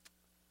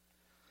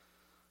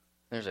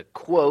There's a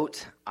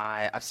quote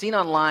I've seen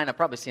online. I've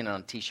probably seen it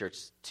on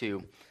T-shirts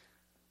too.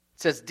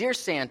 It says, "Dear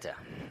Santa,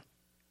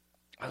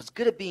 I was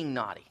good at being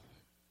naughty.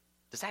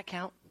 Does that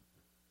count?"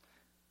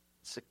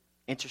 It's an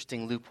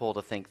interesting loophole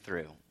to think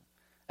through.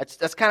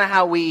 That's kind of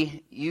how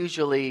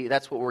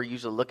that's what we're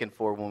usually looking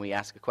for when we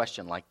ask a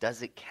question like,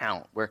 does it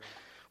count? We're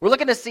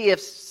looking to see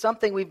if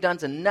something we've done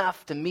is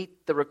enough to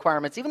meet the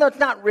requirements, even though it's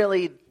not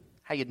really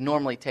how you'd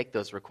normally take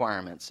those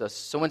requirements.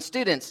 So when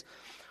students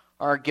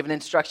are given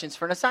instructions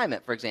for an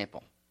assignment, for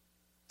example,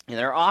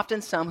 there are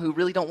often some who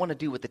really don't want to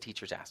do what the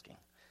teacher's asking.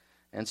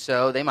 And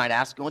so they might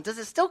ask, well, does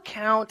it still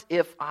count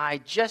if I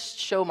just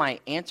show my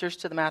answers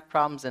to the math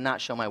problems and not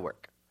show my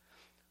work?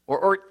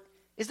 Or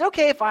is it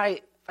okay if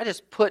I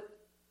just put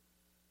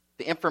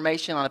the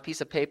information on a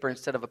piece of paper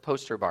instead of a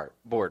poster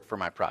board for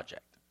my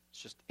project?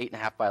 It's just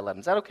 8.5 by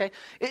 11. Is that okay?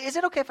 Is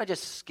it okay if I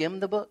just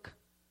skim the book?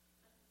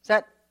 Is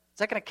that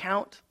going to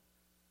count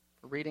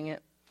for reading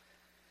it?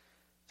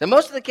 So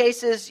most of the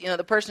cases,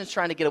 the person's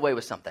trying to get away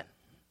with something,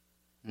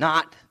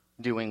 not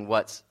doing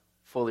what's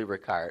fully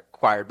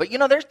required. But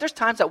there's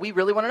times that we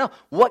really want to know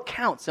what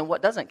counts and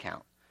what doesn't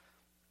count.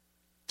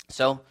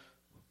 So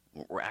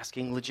we're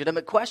asking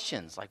legitimate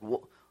questions like,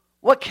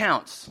 what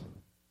counts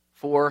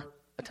for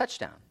a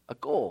touchdown, a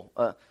goal,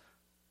 a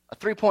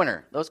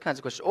three-pointer, those kinds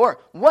of questions?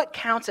 Or what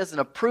counts as an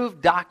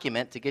approved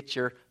document to get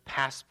your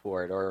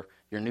passport or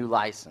your new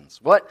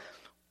license? What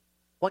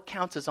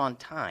counts as on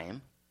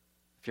time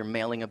if you're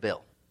mailing a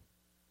bill?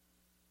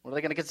 What are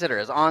they going to consider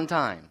as on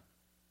time?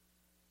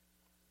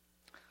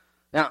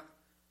 Now,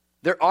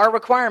 there are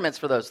requirements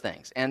for those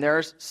things, and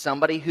there's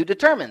somebody who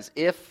determines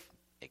if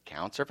it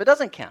counts or if it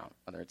doesn't count,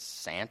 whether it's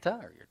Santa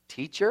or your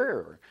teacher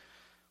or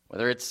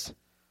whether it's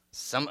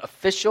some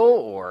official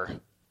or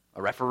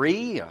a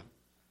referee.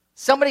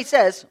 Somebody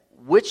says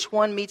which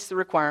one meets the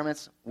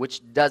requirements,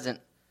 which doesn't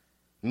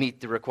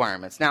meet the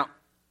requirements. Now,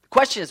 the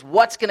question is,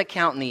 what's going to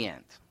count in the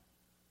end?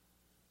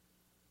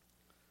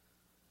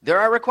 There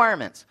are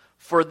requirements.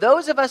 For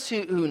those of us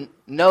who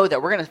know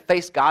that we're going to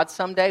face God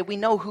someday, we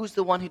know who's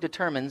the one who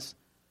determines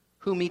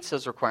who meets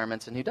those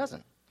requirements and who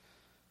doesn't.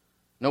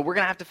 No, we're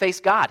going to have to face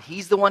God.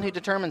 He's the one who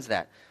determines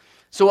that.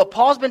 So what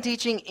Paul's been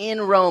teaching in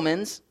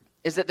Romans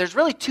is that there's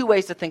really two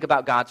ways to think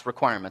about God's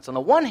requirements. On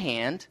the one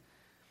hand,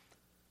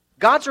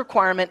 God's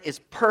requirement is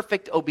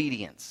perfect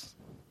obedience.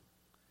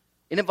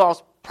 It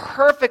involves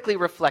perfectly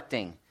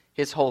reflecting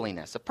His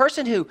holiness. A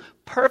person who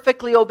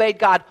perfectly obeyed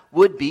God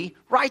would be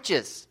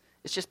righteous.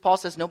 It's just Paul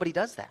says nobody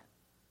does that.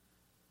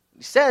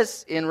 He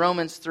says in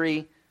Romans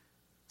 3:10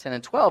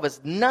 and 12,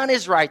 as none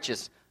is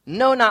righteous,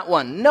 no, not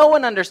one. No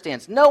one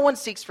understands. No one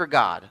seeks for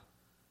God.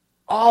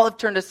 All have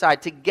turned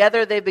aside.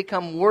 Together they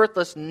become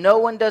worthless. No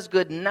one does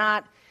good,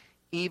 not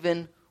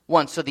even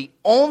one. So the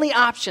only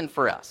option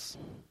for us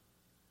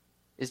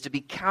is to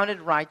be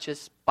counted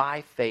righteous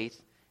by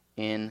faith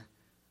in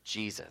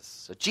Jesus.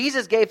 So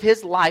Jesus gave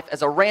His life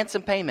as a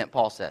ransom payment,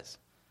 Paul says,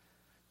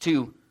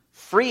 to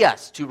free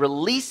us, to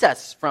release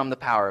us from the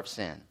power of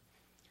sin.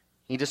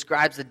 He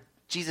describes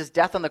Jesus'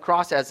 death on the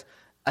cross as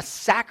a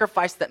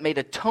sacrifice that made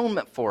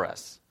atonement for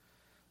us.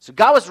 So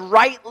God was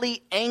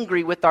rightly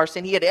angry with our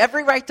sin. He had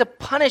every right to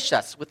punish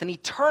us with an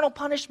eternal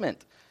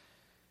punishment.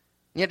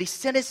 And yet He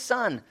sent His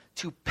Son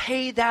to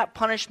pay that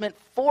punishment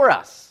for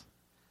us.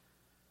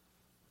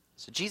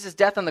 So Jesus'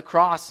 death on the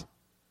cross,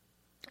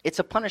 it's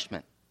a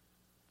punishment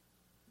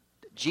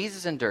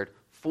Jesus endured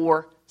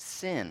for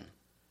sin.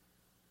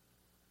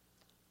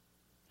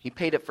 He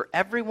paid it for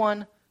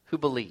everyone who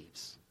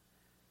believes.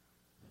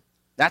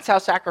 That's how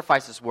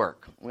sacrifices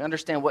work. We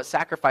understand what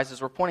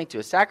sacrifices we're pointing to.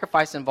 A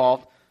sacrifice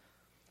involved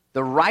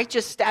the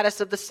righteous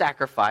status of the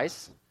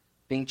sacrifice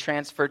being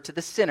transferred to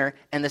the sinner,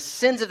 and the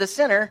sins of the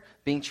sinner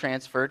being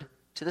transferred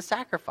to the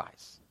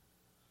sacrifice.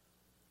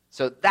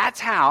 So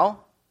that's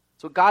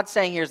what God's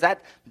saying here is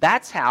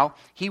that's how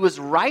He was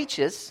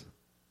righteous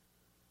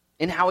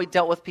in how He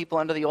dealt with people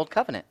under the old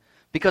covenant.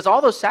 Because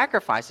all those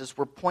sacrifices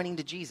were pointing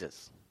to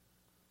Jesus.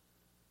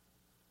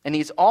 And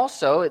this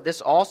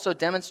also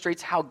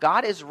demonstrates how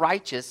God is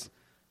righteous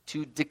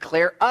to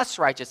declare us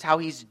righteous, how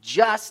He's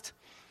just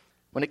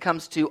when it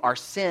comes to our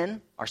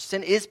sin. Our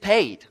sin is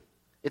paid.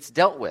 It's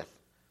dealt with.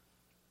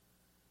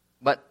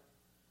 But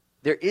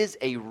there is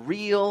a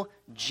real,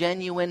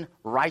 genuine,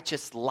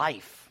 righteous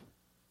life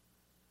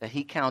that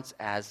He counts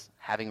as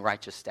having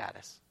righteous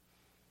status.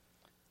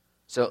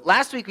 So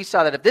last week we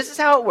saw that if this is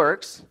how it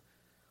works,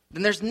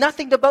 then there's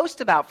nothing to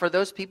boast about for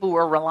those people who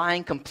are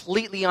relying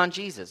completely on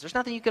Jesus. There's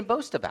nothing you can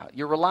boast about.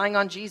 You're relying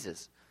on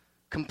Jesus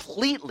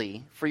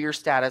completely for your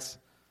status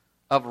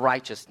of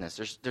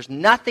righteousness. There's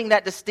nothing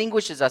that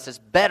distinguishes us as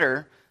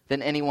better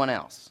than anyone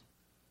else.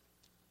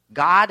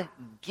 God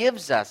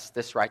gives us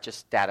this righteous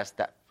status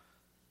that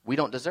we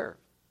don't deserve,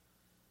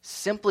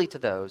 simply to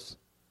those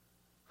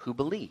who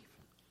believe,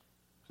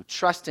 who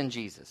trust in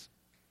Jesus.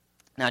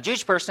 Now, a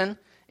Jewish person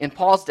in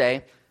Paul's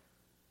day,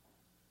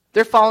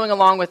 they're following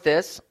along with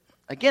this.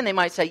 Again, they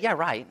might say, yeah,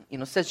 right.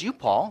 Says you,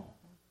 Paul.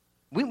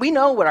 We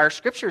know what our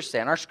scriptures say,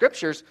 and our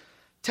scriptures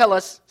tell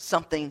us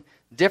something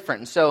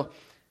different. And so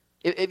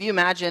if you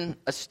imagine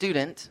a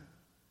student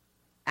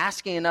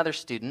asking another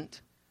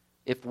student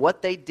if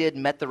what they did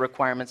met the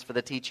requirements for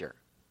the teacher.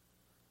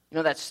 You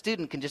know, that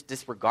student can just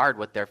disregard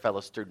what their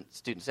fellow student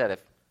said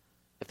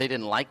if they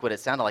didn't like what it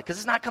sounded like, because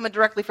it's not coming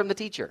directly from the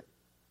teacher.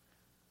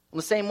 In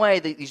the same way,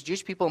 these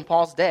Jewish people in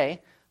Paul's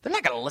day, they're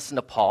not going to listen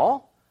to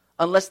Paul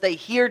unless they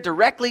hear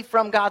directly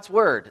from God's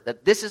word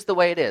that this is the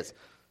way it is.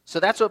 So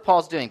that's what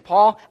Paul's doing.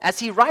 Paul, as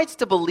he writes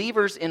to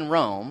believers in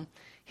Rome,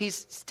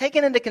 he's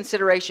taken into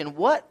consideration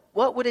what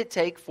would it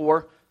take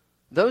for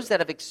those that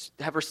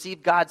have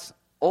received God's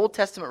Old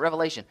Testament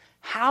revelation.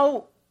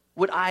 How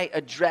would I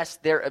address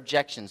their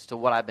objections to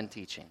what I've been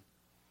teaching?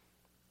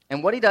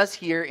 And what he does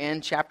here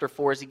in chapter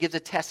 4 is he gives a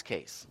test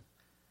case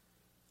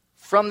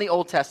from the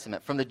Old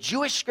Testament, from the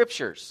Jewish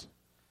scriptures,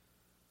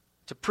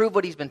 to prove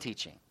what he's been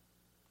teaching.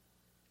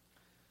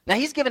 Now,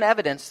 he's given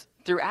evidence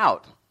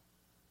throughout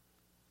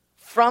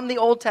from the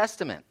Old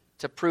Testament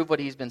to prove what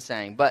he's been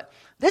saying. But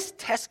this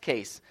test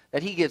case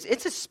that he gives,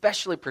 it's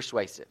especially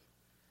persuasive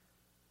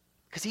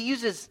because he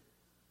uses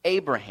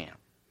Abraham.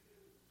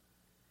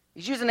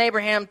 He's using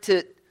Abraham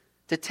to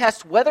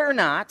test whether or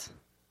not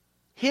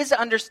his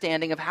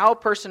understanding of how a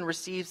person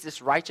receives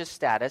this righteous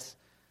status,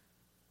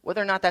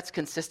 whether or not that's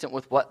consistent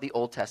with what the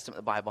Old Testament,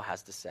 the Bible,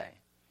 has to say.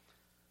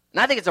 And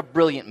I think it's a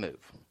brilliant move.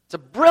 It's a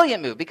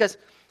brilliant move because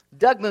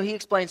Doug Moo, he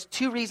explains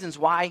two reasons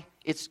why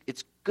it's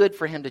good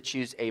for him to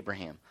choose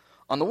Abraham.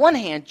 On the one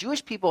hand,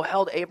 Jewish people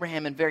held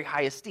Abraham in very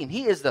high esteem.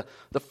 He is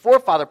the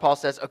forefather, Paul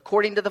says,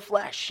 according to the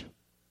flesh.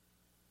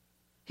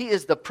 He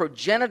is the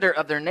progenitor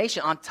of their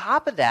nation. On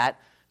top of that,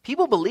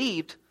 people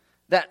believed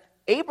that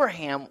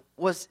Abraham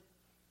was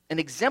an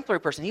exemplary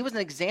person. He was an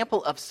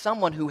example of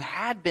someone who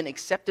had been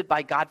accepted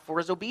by God for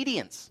his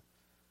obedience.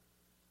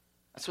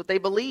 That's what they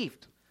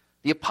believed.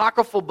 The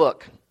apocryphal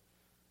book,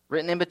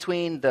 written in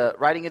between the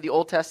writing of the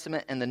Old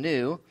Testament and the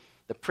New,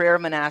 the Prayer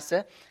of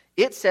Manasseh,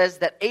 it says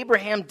that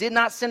Abraham did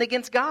not sin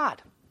against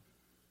God.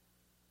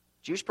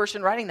 Jewish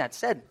person writing that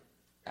said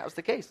that was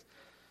the case.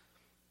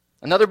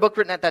 Another book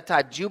written at that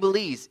time,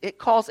 Jubilees, it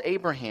calls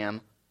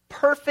Abraham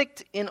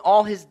perfect in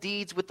all his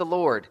deeds with the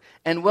Lord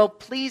and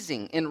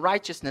well-pleasing in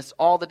righteousness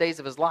all the days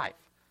of his life.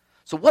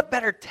 So what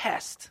better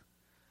test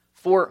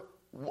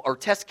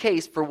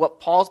case for what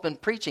Paul's been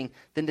preaching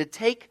than to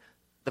take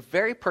the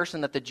very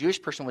person that the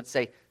Jewish person would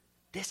say,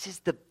 this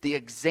is the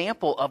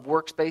example of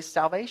works-based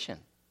salvation.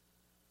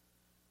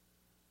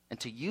 And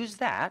to use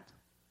that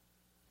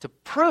to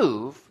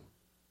prove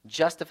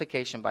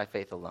justification by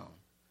faith alone.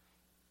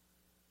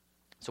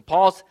 So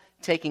Paul's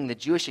taking the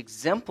Jewish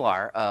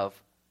exemplar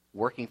of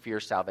working for your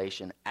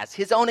salvation as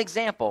his own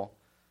example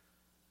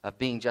of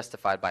being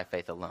justified by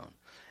faith alone.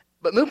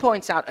 But Moo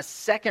points out a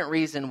second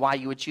reason why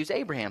you would choose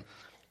Abraham.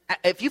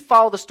 If you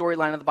follow the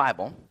storyline of the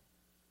Bible,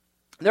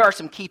 there are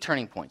some key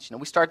turning points. You know,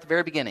 we start at the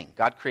very beginning.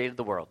 God created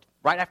the world.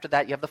 Right after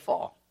that, you have the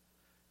fall.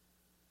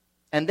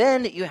 And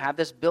then you have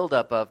this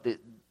buildup of the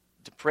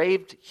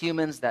depraved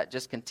humans that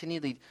just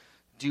continually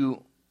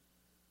do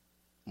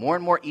more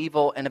and more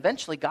evil, and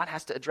eventually God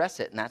has to address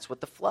it, and that's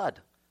what the flood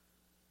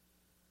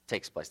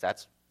takes place.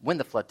 That's when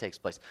the flood takes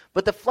place.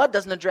 But the flood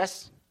doesn't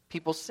address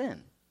people's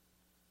sin.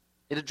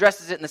 It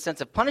addresses it in the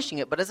sense of punishing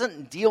it, but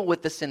doesn't deal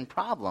with the sin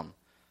problem.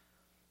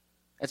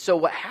 And so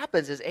what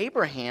happens is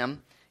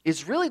Abraham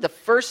is really the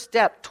first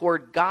step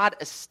toward God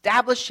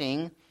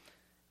establishing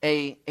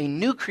a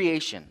new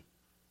creation.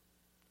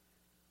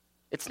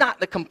 It's not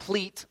the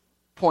complete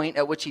point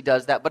at which he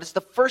does that, but it's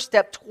the first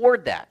step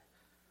toward that,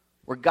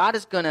 where God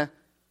is going to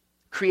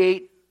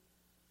create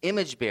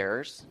image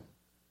bearers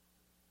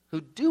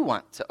who do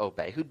want to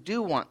obey, who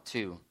do want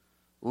to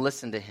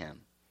listen to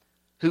him,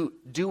 who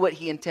do what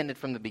he intended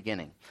from the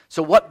beginning.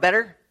 So what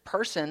better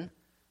person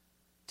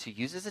to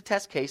use as a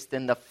test case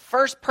than the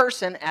first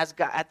person as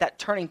God, at that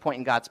turning point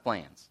in God's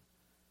plans?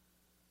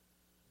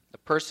 The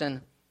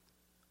person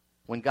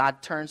when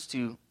God turns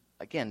to,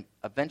 again,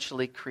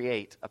 eventually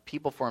create a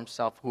people for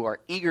himself who are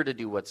eager to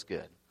do what's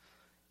good.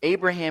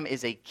 Abraham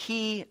is a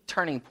key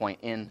turning point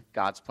in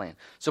God's plan.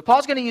 So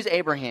Paul's going to use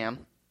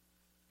Abraham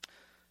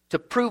to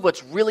prove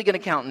what's really going to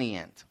count in the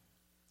end.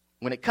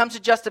 When it comes to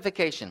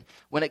justification,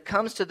 when it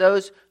comes to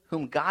those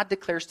whom God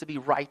declares to be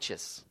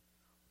righteous,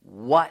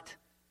 what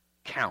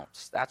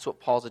counts? That's what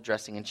Paul's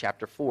addressing in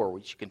chapter 4,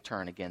 which you can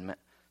turn again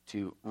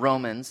to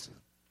Romans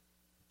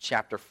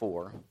chapter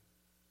 4,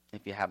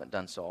 if you haven't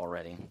done so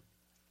already.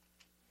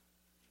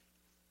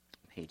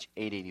 Page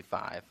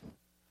 885.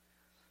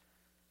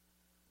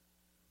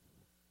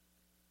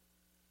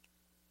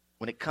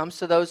 When it comes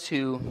to those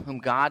whom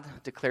God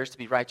declares to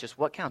be righteous,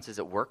 what counts? Is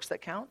it works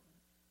that count?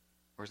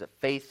 Or is it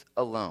faith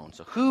alone?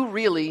 So who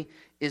really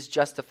is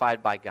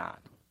justified by God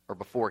or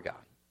before God?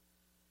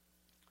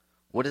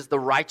 What is the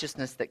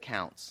righteousness that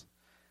counts?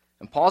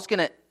 And Paul's going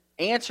to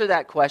answer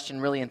that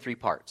question really in three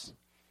parts.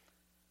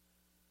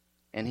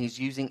 And he's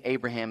using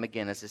Abraham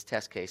again as his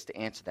test case to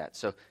answer that.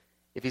 So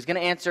if he's going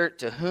to answer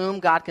to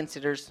whom God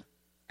considers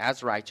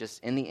as righteous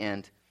in the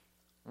end,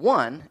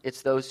 one,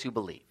 it's those who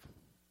believe.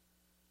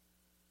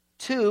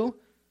 Two,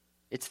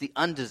 it's the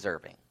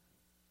undeserving.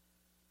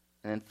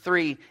 And then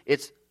three,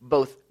 it's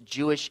both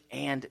Jewish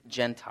and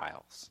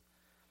Gentiles.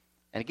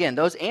 And again,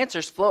 those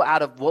answers flow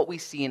out of what we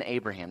see in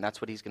Abraham. That's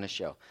what he's going to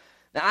show.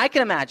 Now, I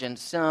can imagine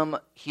some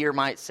here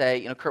might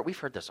say, Kurt, we've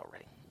heard this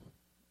already.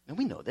 And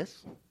we know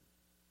this.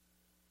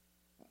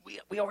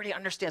 We already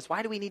understand this.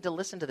 Why do we need to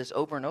listen to this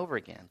over and over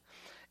again?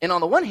 And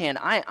on the one hand,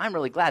 I'm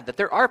really glad that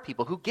there are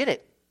people who get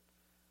it.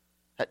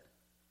 That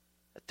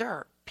there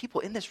are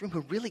people in this room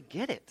who really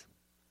get it.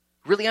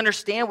 Really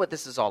understand what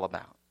this is all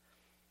about.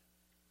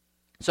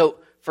 So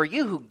for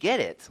you who get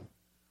it,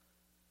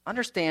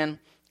 understand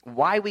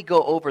why we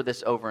go over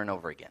this over and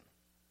over again.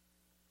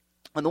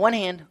 On the one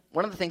hand,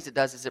 one of the things it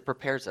does is it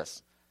prepares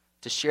us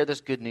to share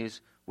this good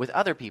news with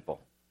other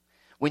people.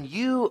 When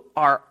you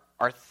are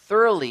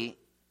thoroughly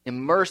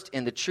immersed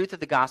in the truth of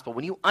the gospel,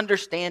 when you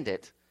understand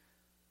it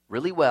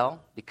really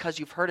well, because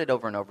you've heard it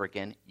over and over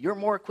again, you're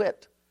more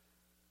equipped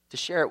to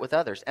share it with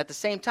others. At the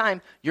same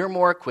time, you're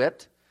more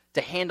equipped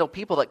to handle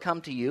people that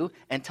come to you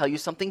and tell you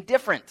something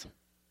different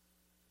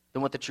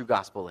than what the true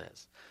gospel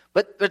is.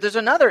 But there's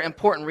another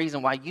important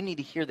reason why you need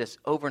to hear this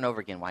over and over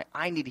again, why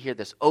I need to hear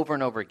this over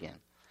and over again.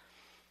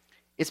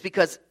 It's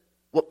because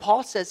what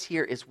Paul says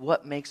here is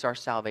what makes our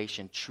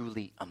salvation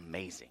truly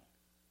amazing.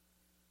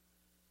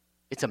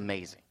 It's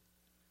amazing.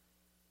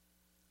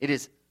 It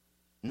is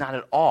not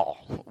at all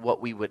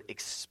what we would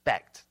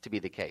expect to be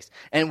the case.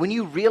 And when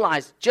you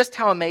realize just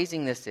how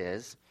amazing this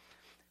is,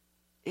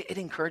 it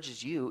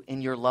encourages you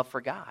in your love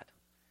for God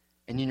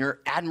and in your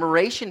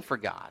admiration for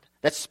God.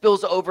 That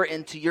spills over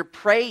into your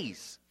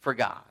praise for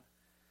God.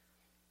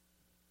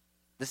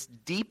 This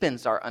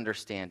deepens our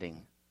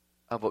understanding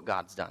of what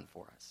God's done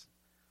for us.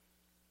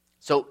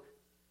 So,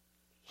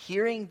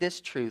 hearing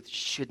this truth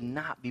should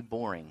not be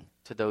boring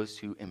to those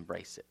who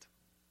embrace it.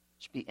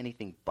 It should be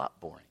anything but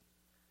boring.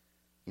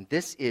 And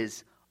this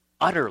is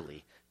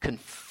utterly,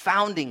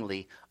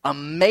 confoundingly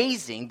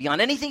amazing beyond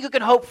anything you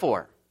could hope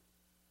for.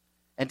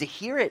 And to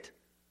hear it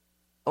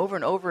over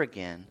and over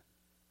again,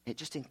 it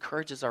just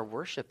encourages our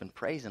worship and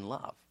praise and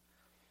love.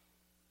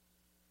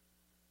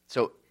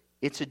 So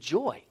it's a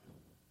joy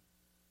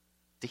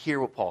to hear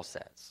what Paul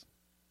says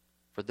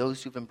for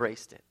those who've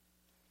embraced it.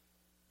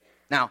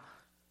 Now,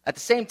 at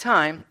the same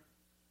time,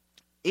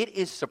 it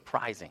is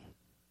surprising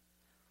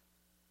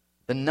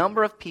the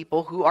number of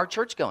people who are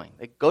church-going,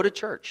 they go to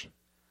church,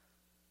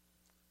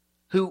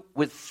 who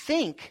would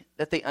think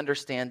that they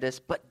understand this,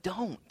 but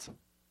don't. I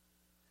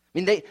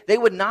mean, they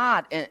would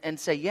nod and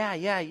say,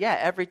 yeah,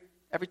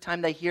 every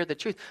time they hear the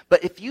truth.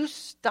 But if you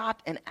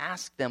stopped and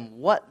asked them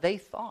what they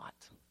thought,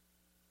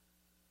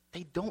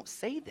 they don't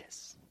say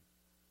this.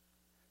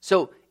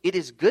 So it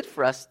is good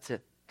for us to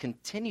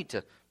continue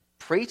to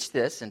preach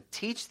this and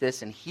teach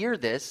this and hear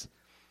this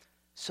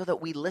so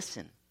that we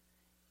listen.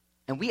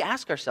 And we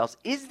ask ourselves,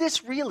 is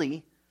this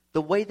really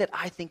the way that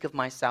I think of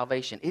my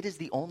salvation? It is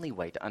the only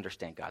way to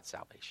understand God's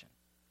salvation.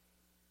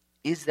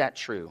 Is that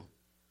true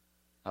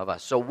of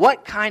us? So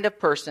what kind of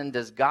person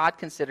does God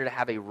consider to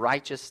have a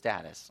righteous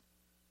status?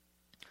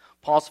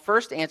 Paul's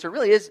first answer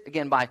really is,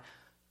 again, by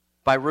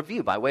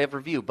review, by way of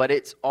review, but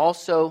it's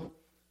also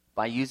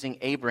by using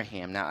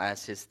Abraham now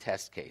as his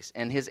test case.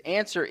 And his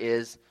answer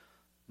is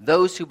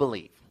those who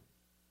believe.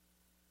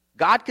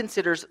 God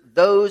considers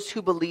those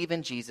who believe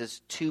in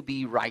Jesus to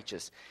be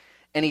righteous.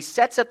 And he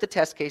sets up the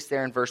test case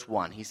there in verse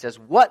 1. He says,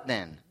 "What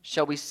then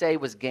shall we say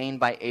was gained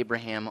by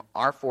Abraham,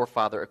 our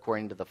forefather,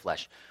 according to the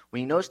flesh?"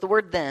 When you notice the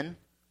word "then,"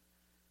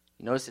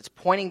 you notice it's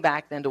pointing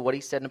back then to what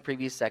he said in the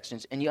previous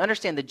sections. And you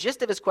understand the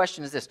gist of his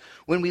question is this.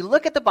 When we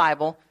look at the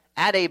Bible,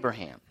 at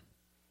Abraham,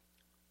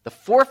 the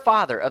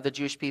forefather of the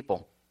Jewish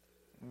people,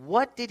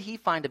 what did he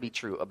find to be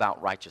true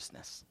about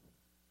righteousness?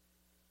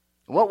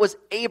 What was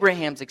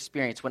Abraham's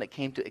experience when it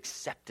came to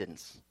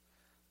acceptance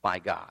by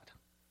God?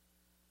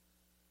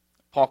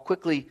 Paul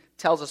quickly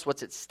tells us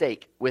what's at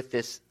stake with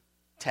this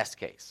test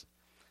case.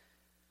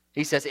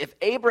 He says, if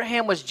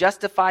Abraham was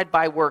justified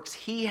by works,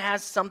 he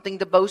has something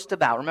to boast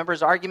about. Remember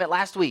his argument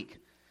last week?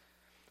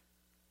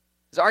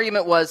 His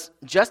argument was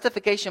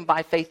justification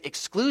by faith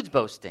excludes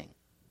boasting.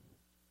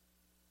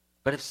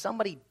 But if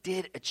somebody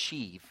did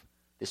achieve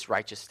this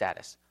righteous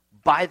status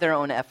by their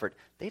own effort,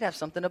 they'd have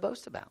something to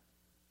boast about.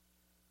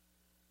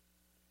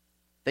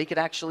 They could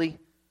actually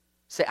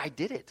say, I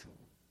did it.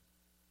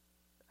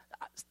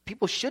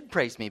 People should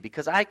praise me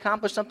because I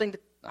accomplished something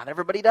that not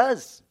everybody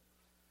does.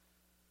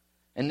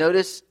 And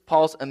notice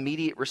Paul's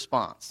immediate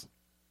response.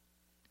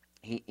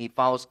 He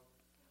follows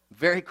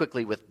very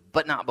quickly with,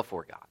 but not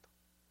before God.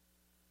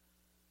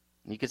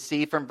 And you can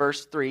see from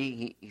verse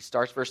 3, he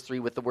starts verse 3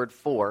 with the word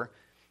for.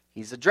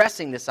 He's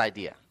addressing this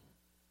idea.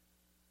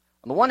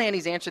 On the one hand,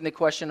 he's answering the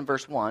question in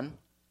verse 1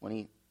 when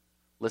he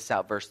lists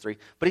out verse 3.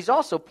 But he's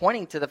also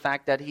pointing to the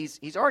fact that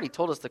he's already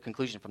told us the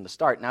conclusion from the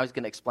start. Now he's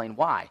going to explain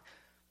why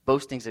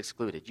boasting's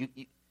excluded.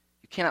 You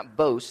cannot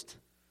boast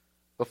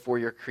before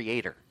your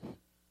Creator.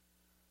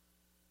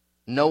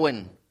 No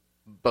one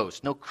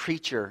boasts. No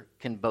creature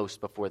can boast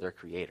before their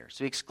Creator.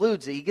 So he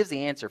excludes it. He gives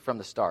the answer from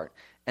the start,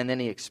 and then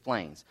he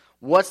explains.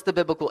 What's the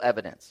biblical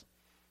evidence?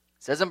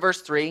 It says in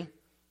verse 3,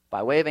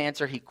 by way of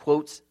answer, he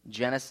quotes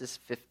Genesis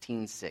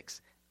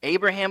 15:6.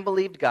 Abraham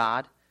believed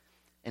God,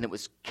 and it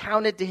was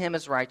counted to him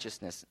as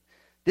righteousness.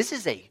 This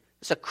is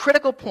a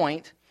critical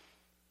point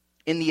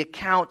in the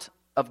account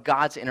of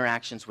God's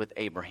interactions with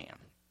Abraham.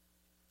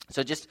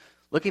 So just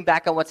looking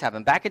back on what's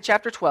happened. Back in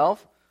chapter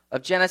 12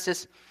 of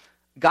Genesis,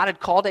 God had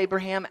called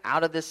Abraham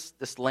out of this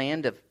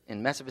land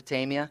in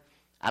Mesopotamia,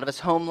 out of his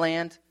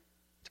homeland,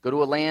 to go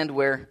to a land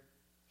where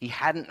he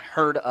hadn't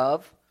heard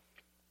of.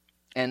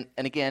 And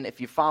again, if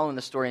you're following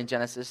the story in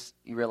Genesis,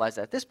 you realize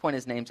that at this point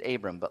his name's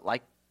Abram. But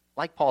like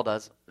Paul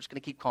does, we're just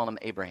going to keep calling him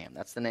Abraham.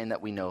 That's the name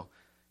that we know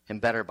him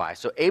better by.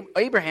 So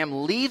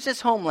Abraham leaves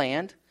his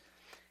homeland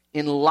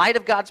in light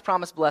of God's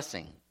promised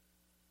blessing.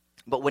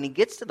 But when he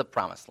gets to the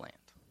promised land,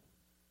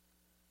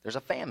 there's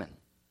a famine.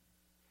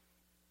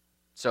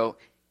 So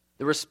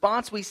the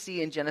response we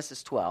see in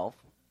Genesis 12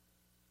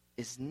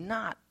 is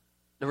not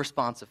the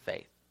response of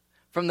faith.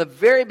 From the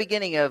very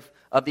beginning of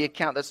the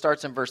account that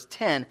starts in verse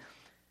 10,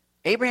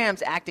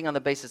 Abraham's acting on the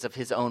basis of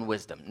his own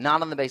wisdom,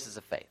 not on the basis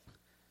of faith.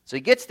 So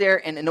he gets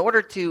there, and in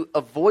order to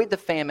avoid the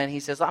famine, he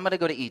says, I'm going to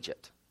go to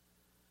Egypt.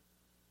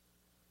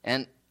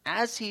 And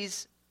as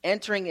he's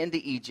entering into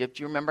Egypt,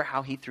 you remember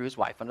how he threw his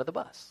wife under the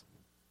bus.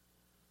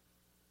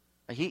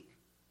 He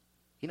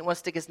didn't want to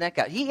stick his neck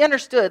out. He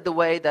understood the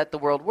way that the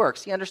world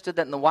works. He understood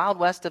that in the wild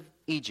west of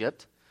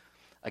Egypt,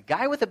 a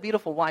guy with a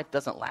beautiful wife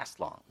doesn't last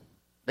long.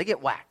 They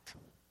get whacked.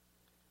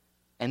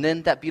 And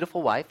then that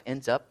beautiful wife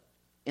ends up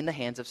in the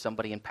hands of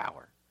somebody in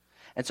power.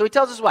 And so he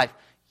tells his wife,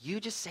 you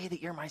just say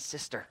that you're my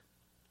sister.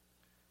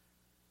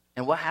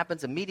 And what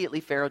happens? Immediately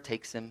Pharaoh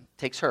takes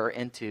her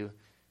into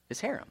his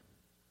harem.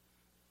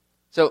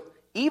 So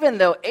even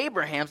though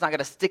Abraham's not going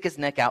to stick his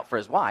neck out for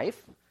his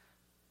wife,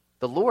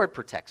 the Lord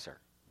protects her.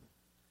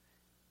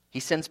 He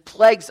sends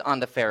plagues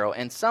onto Pharaoh,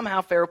 and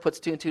somehow Pharaoh puts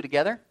two and two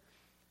together,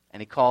 and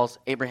he calls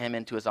Abraham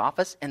into his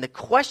office. And the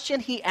question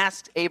he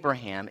asks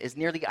Abraham is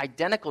nearly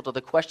identical to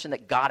the question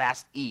that God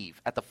asked Eve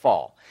at the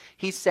fall.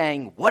 He's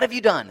saying, what have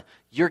you done?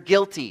 You're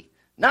guilty.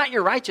 Not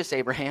you're righteous,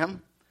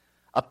 Abraham.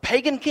 A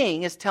pagan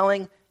king is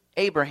telling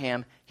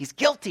Abraham he's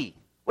guilty.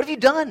 What have you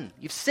done?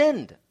 You've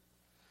sinned.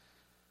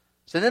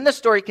 So then the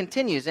story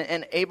continues,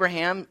 and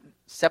Abraham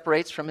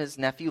separates from his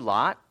nephew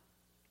Lot,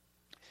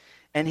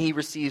 and he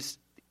receives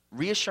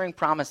reassuring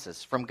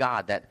promises from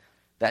God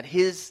that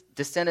his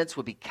descendants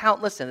would be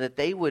countless and that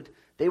they would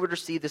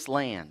receive this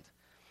land.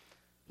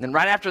 And then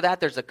right after that,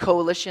 there's a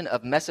coalition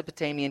of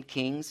Mesopotamian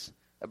kings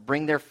that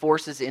bring their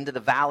forces into the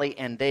valley,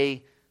 and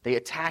they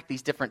attack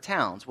these different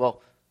towns.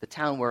 Well, the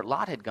town where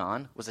Lot had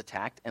gone was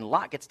attacked, and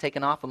Lot gets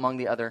taken off among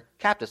the other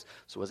captives.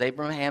 So what does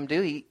Abraham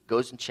do? He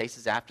goes and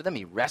chases after them.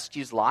 He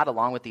rescues Lot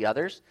along with the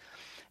others.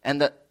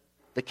 And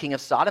the king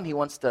of Sodom, he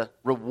wants to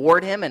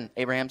reward him, and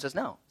Abraham says,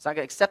 no, he's not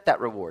going to accept that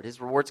reward. His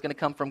reward's going to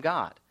come from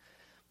God.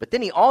 But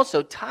then he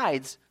also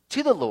tithes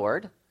to the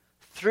Lord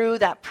through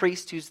that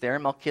priest who's there,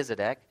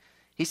 Melchizedek.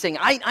 He's saying,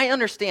 I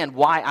understand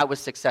why I was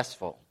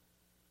successful.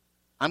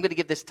 I'm going to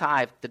give this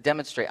tithe to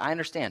demonstrate. I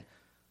understand.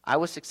 I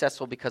was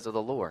successful because of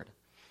the Lord.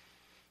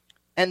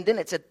 And then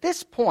it's at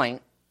this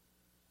point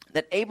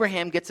that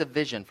Abraham gets a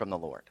vision from the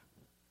Lord.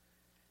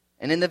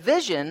 And in the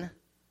vision,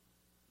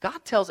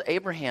 God tells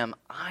Abraham,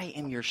 I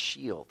am your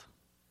shield,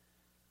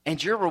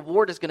 and your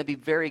reward is going to be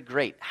very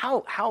great.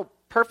 How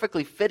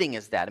perfectly fitting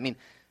is that? I mean,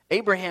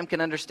 Abraham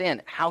can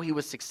understand how he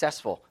was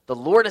successful. The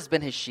Lord has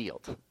been his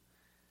shield.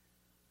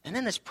 And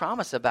then this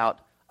promise about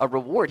a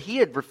reward. He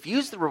had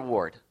refused the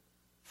reward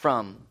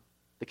from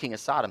the king of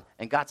Sodom,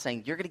 and God's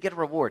saying, you're going to get a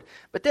reward.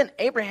 But then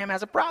Abraham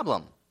has a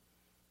problem.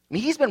 I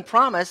mean, he's been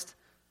promised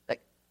that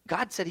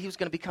God said he was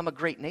going to become a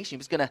great nation. He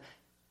was going to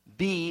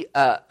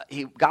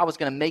God was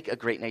going to make a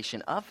great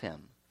nation of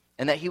him,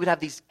 and that he would have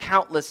these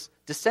countless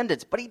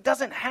descendants. But he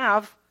doesn't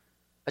have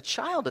a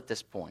child at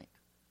this point.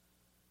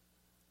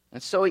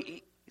 And so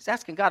he's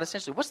asking God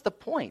essentially, what's the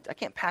point? I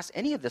can't pass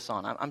any of this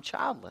on. I'm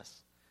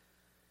childless.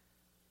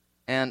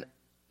 And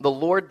the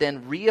Lord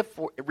then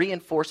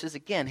reinforces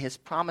again his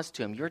promise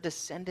to him. Your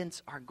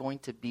descendants are going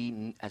to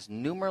be as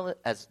numerous,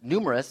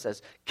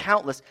 as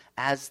countless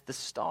as the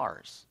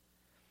stars.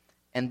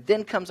 And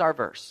then comes our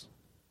verse.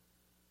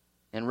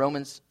 In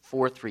Romans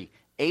 4:3,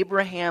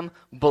 Abraham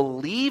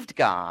believed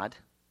God,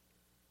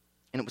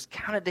 and it was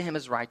counted to him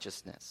as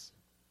righteousness.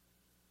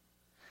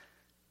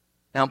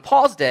 Now, in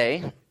Paul's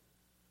day,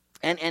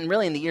 and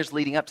really in the years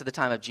leading up to the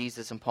time of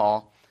Jesus and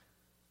Paul,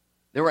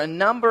 there were a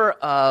number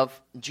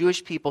of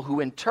Jewish people who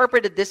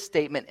interpreted this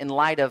statement in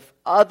light of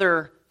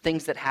other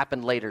things that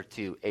happened later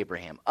to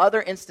Abraham,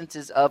 other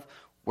instances of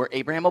where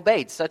Abraham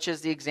obeyed, such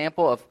as the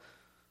example of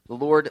the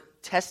Lord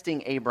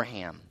testing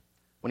Abraham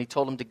when he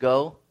told him to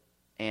go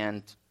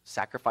and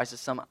sacrifice his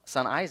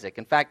son Isaac.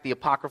 In fact, the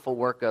apocryphal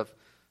work of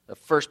the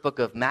first book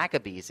of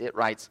Maccabees, it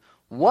writes,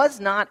 was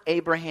not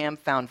Abraham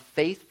found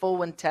faithful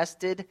when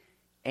tested,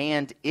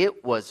 and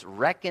it was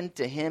reckoned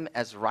to him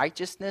as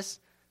righteousness?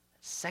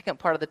 Second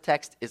part of the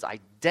text is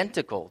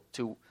identical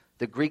to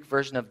the Greek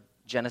version of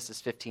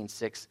Genesis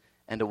 15:6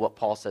 and to what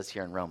Paul says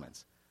here in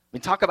Romans. I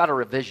mean, talk about a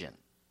revision.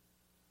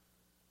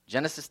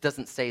 Genesis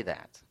doesn't say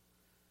that.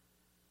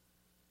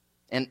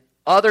 And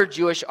other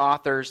Jewish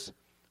authors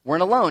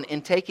weren't alone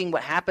in taking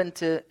what happened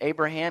to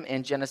Abraham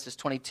in Genesis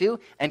 22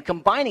 and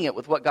combining it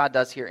with what God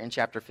does here in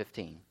chapter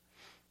 15.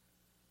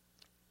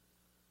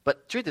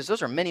 But the truth is,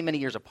 those are many, many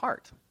years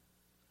apart.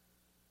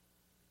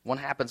 One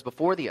happens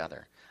before the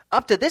other.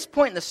 Up to this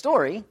point in the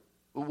story,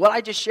 what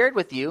I just shared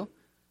with you,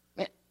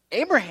 man,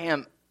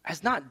 Abraham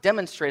has not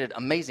demonstrated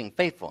amazing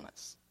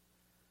faithfulness.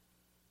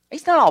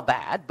 He's not all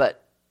bad,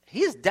 but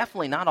he is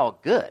definitely not all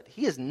good.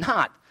 He is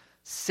not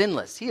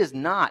sinless. He is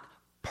not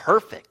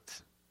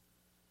perfect.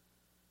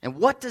 And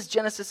what does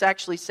Genesis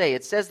actually say?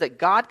 It says that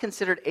God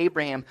considered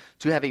Abraham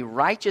to have a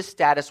righteous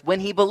status when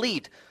he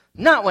believed,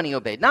 not when he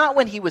obeyed, not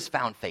when he was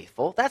found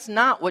faithful. That's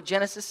not what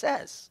Genesis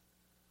says.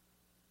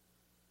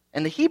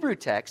 And the Hebrew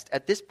text,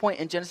 at this point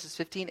in Genesis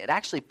 15, it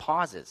actually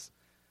pauses.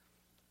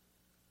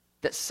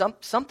 That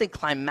something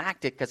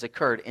climactic has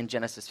occurred in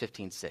Genesis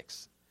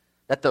 15:6.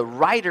 That the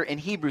writer in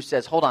Hebrew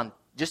says, hold on,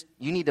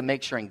 you need to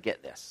make sure and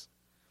get this.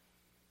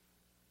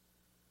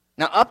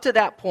 Now, up to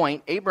that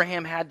point,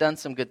 Abraham had done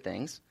some good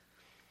things.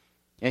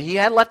 And he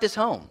had left his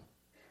home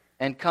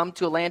and come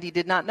to a land he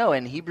did not know.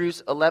 And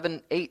Hebrews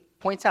 11:8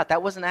 points out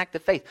that was an act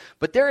of faith.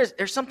 But there's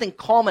something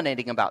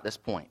culminating about this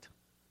point.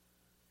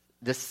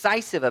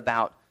 Decisive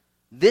about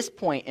this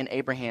point in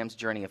Abraham's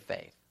journey of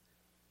faith.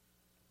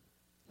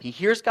 He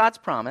hears God's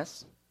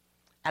promise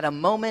at a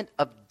moment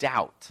of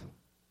doubt.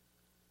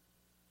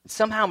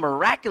 Somehow,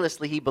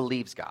 miraculously, he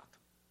believes God.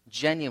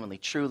 Genuinely,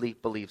 truly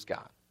believes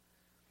God.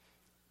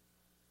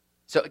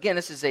 So again,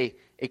 this is a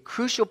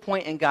crucial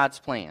point in God's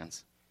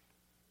plans.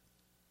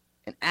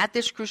 And at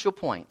this crucial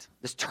point,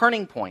 this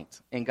turning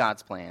point in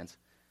God's plans,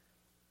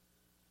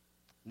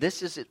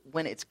 this is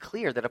when it's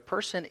clear that a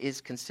person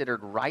is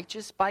considered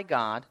righteous by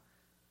God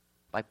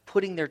by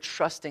putting their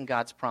trust in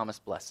God's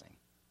promised blessing.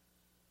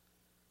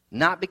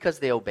 Not because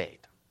they obeyed.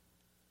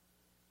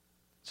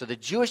 So the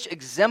Jewish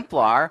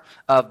exemplar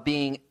of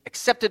being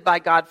accepted by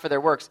God for their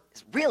works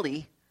is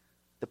really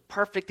the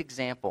perfect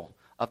example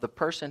of the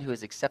person who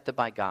is accepted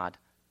by God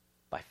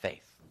by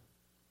faith,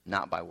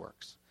 not by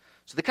works.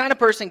 So the kind of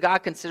person God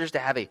considers to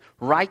have a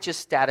righteous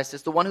status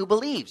is the one who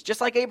believes,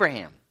 just like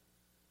Abraham.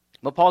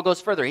 But Paul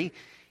goes further. He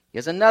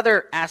has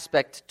another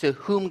aspect to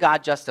whom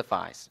God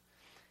justifies.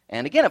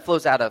 And again, it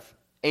flows out of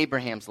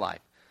Abraham's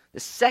life. The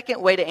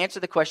second way to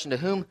answer the question to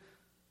whom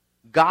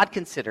God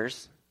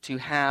considers to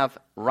have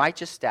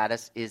righteous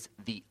status is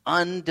the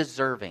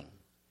undeserving.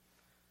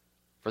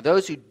 For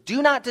those who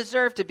do not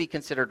deserve to be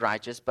considered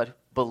righteous, but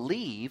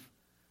believe,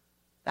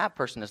 that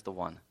person is the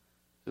one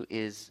who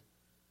is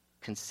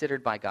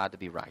considered by God to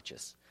be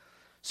righteous.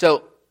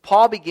 So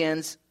Paul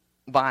begins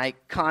by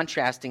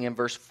contrasting in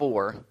verse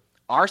 4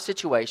 our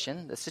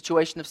situation, the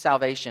situation of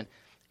salvation,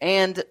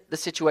 and the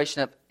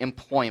situation of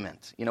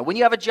employment. You know, when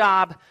you have a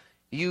job,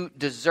 you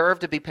deserve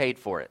to be paid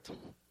for it. I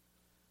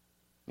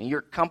mean,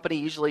 your company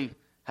usually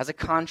has a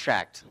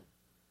contract.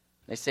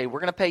 They say, we're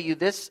going to pay you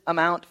this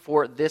amount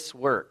for this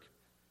work.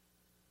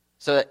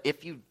 So that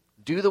if you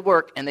do the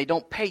work and they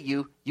don't pay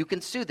you, you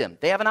can sue them.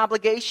 They have an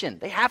obligation.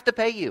 They have to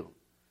pay you.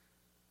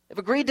 They've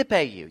agreed to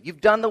pay you.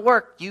 You've done the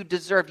work you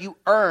deserve. You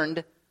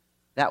earned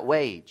that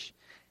wage.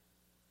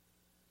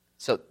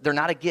 So they're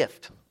not a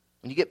gift.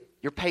 When you get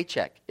your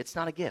paycheck, it's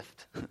not a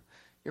gift.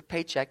 Your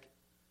paycheck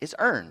is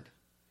earned.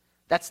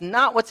 That's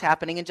not what's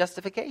happening in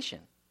justification.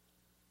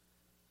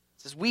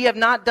 It says, we have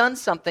not done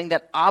something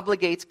that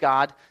obligates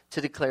God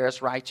to declare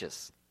us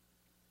righteous.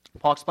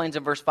 Paul explains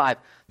in verse 5,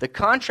 the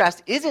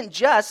contrast isn't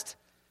just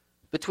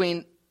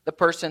between the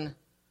person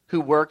who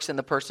works and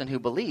the person who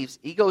believes.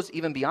 He goes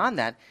even beyond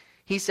that.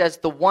 He says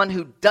the one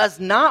who does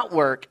not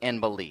work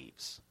and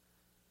believes.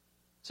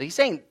 So he's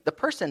saying the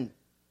person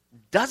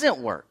doesn't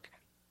work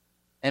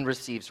and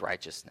receives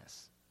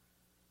righteousness.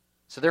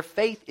 So their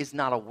faith is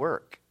not a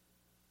work.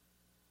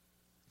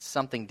 It's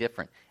something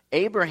different.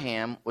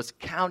 Abraham was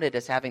counted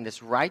as having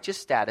this righteous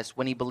status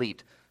when he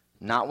believed,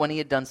 not when he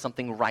had done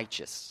something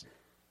righteous.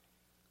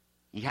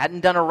 He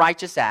hadn't done a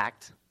righteous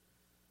act.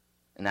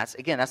 And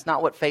that's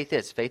not what faith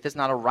is. Faith is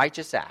not a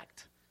righteous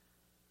act.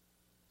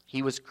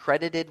 He was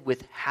credited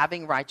with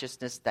having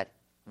righteousness that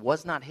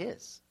was not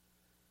his.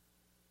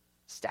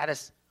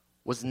 Status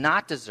was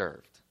not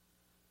deserved.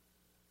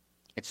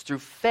 It's through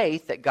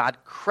faith that God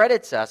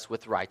credits us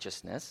with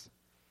righteousness,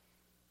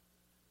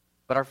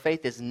 but our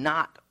faith is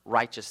not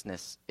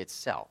righteousness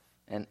itself.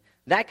 And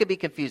that could be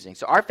confusing.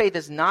 So our faith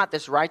is not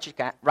this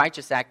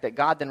righteous act that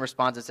God then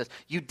responds and says,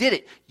 you did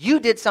it. You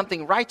did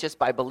something righteous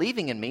by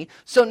believing in me,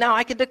 so now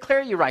I can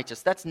declare you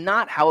righteous. That's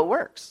not how it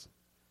works.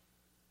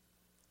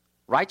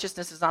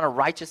 Righteousness is not a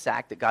righteous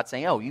act that God's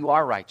saying, oh, you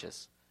are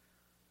righteous.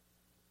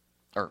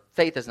 Or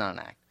faith is not an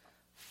act.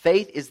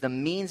 Faith is the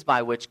means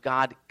by which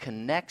God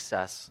connects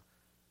us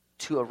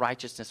to a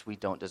righteousness we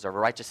don't deserve, a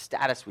righteous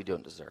status we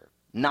don't deserve,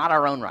 not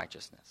our own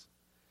righteousness.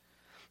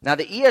 Now,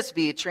 the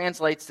ESV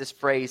translates this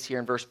phrase here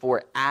in verse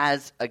 4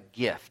 as a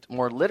gift.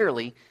 More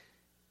literally,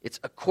 it's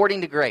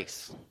according to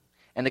grace.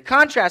 And the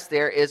contrast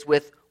there is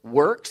with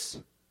works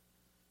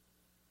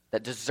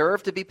that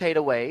deserve to be paid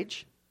a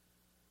wage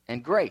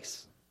and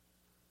grace.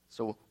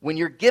 So when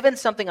you're given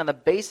something on the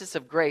basis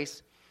of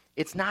grace,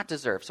 It's not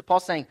deserved. So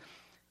Paul's saying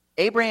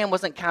Abraham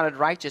wasn't counted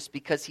righteous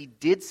because he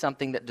did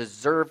something that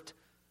deserved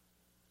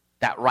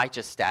that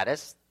righteous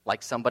status,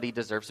 like somebody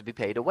deserves to be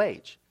paid a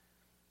wage.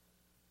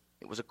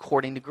 It was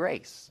according to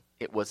grace.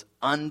 It was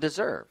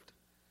undeserved.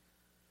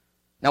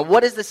 Now,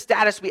 what is the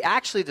status we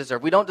actually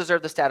deserve? We don't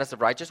deserve the status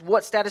of righteous.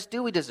 What status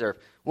do we deserve?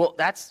 Well,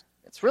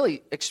 it's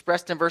really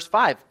expressed in verse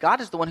 5. God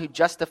is the one who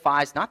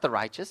justifies not the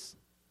righteous.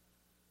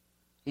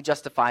 He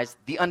justifies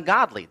the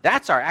ungodly.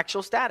 That's our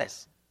actual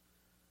status.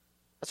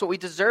 That's what we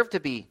deserve to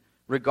be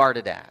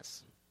regarded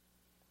as.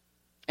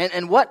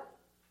 And what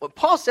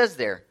Paul says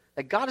there,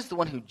 that God is the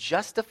one who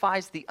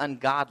justifies the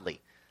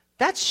ungodly,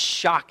 that's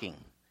shocking.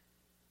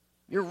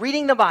 You're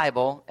reading the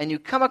Bible and you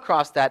come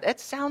across that, it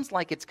sounds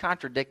like it's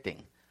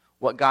contradicting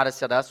what God has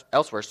said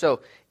elsewhere.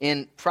 So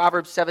in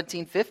Proverbs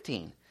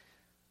 17:15,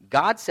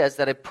 God says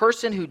that a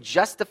person who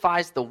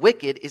justifies the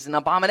wicked is an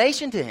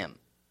abomination to him.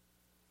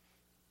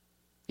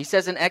 He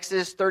says in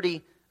Exodus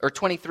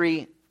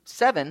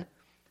 23:7,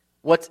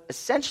 what's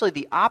essentially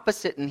the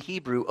opposite in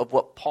Hebrew of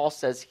what Paul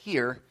says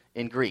here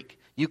in Greek.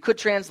 You could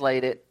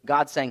translate it,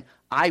 God saying,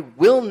 I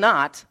will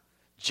not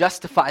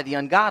justify the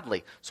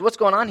ungodly. So what's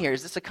going on here?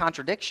 Is this a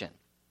contradiction?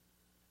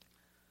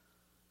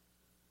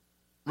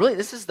 Really,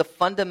 this is the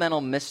fundamental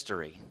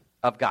mystery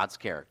of God's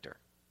character.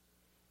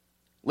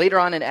 Later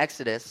on in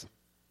Exodus,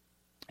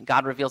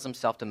 God reveals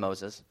himself to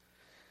Moses.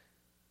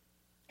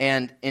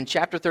 And in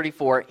chapter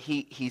 34,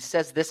 he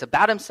says this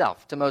about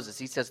himself to Moses.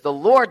 He says, the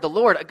Lord,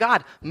 a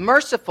God,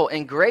 merciful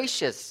and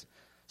gracious,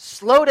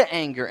 slow to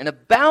anger, and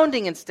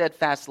abounding in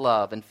steadfast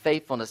love and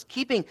faithfulness,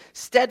 keeping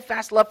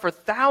steadfast love for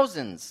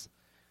thousands,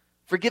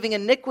 forgiving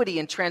iniquity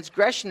and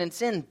transgression and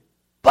sin,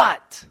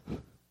 but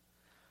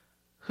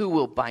who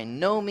will by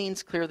no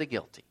means clear the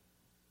guilty.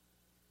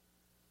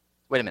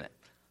 Wait a minute.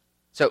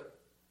 So,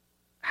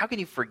 how can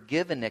you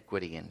forgive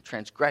iniquity and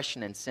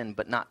transgression and sin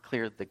but not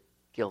clear the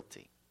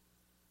guilty?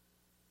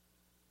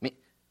 I mean,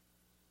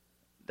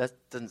 that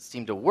doesn't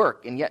seem to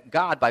work. And yet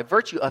God, by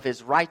virtue of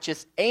his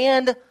righteous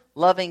and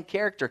loving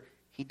character,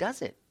 he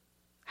does it.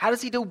 How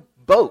does he do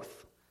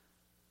both?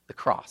 The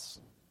cross.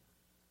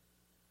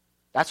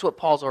 That's what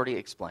Paul's already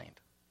explained.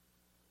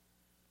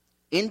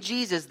 In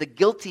Jesus, the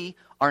guilty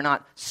are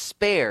not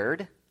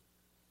spared.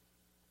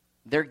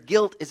 Their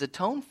guilt is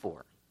atoned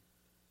for.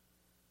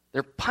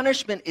 Their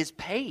punishment is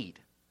paid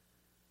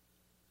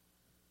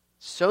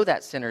so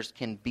that sinners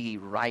can be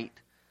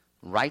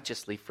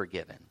righteously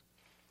forgiven.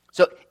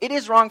 So it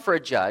is wrong for a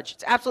judge,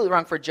 it's absolutely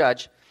wrong for a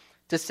judge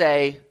to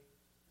say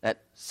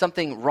that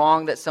something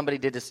wrong that somebody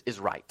did is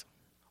right.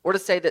 Or to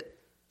say that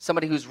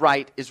somebody who's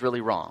right is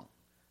really wrong.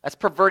 That's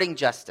perverting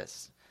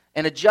justice.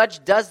 And a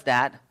judge does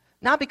that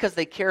not because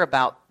they care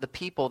about the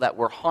people that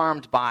were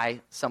harmed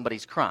by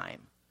somebody's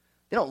crime.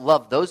 They don't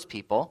love those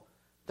people.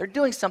 They're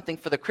doing something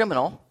for the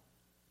criminal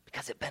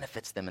because it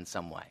benefits them in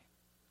some way.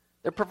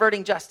 They're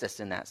perverting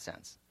justice in that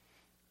sense.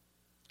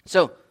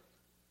 So,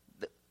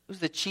 who's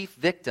the chief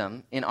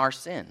victim in our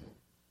sin?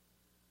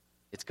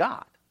 It's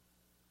God.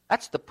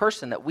 That's the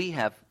person that we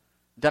have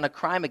done a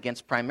crime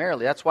against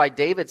primarily. That's why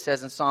David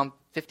says in Psalm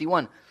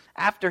 51,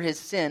 after his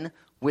sin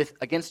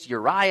against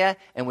Uriah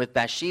and with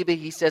Bathsheba,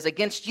 he says,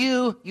 against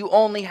you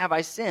only have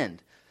I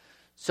sinned.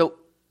 So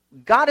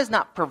God is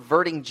not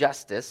perverting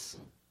justice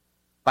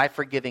by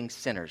forgiving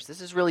sinners.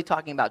 This is really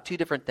talking about two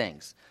different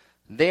things.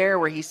 There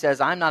where he says,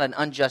 I'm not an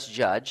unjust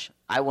judge,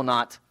 I will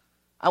not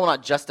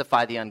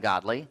justify the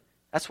ungodly.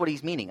 That's what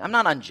he's meaning. I'm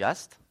not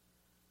unjust.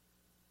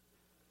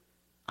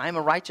 I am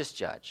a righteous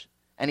judge.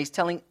 And he's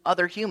telling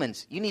other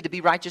humans, you need to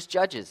be righteous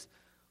judges.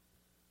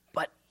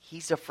 But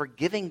he's a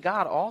forgiving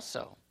God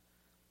also.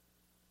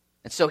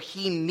 And so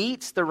he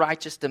meets the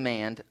righteous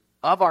demand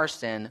of our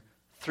sin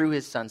through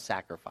his son's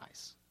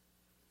sacrifice.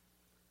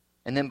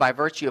 And then by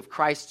virtue of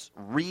Christ's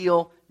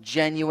real,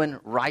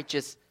 genuine,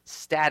 righteous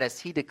status,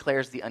 he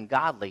declares the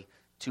ungodly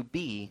to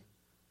be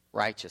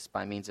righteous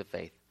by means of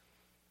faith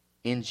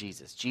in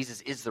Jesus.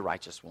 Jesus is the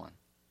righteous one.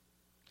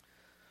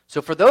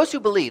 So for those who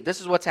believe, this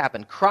is what's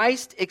happened.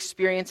 Christ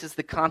experiences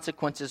the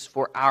consequences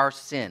for our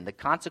sin. The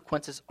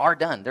consequences are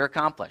done. They're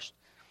accomplished.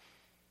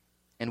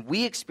 And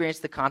we experience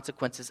the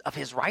consequences of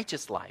his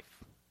righteous life.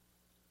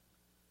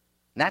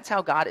 And that's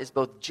how God is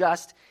both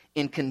just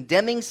in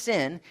condemning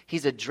sin,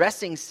 he's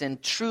addressing sin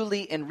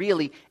truly and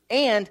really,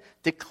 and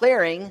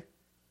declaring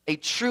a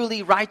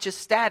truly righteous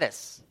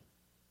status.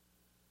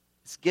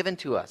 It's given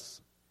to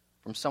us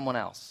from someone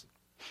else.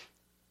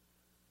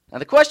 Now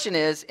the question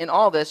is, in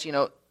all this,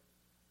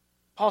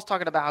 Paul's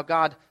talking about how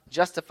God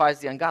justifies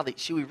the ungodly.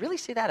 Should we really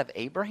say that of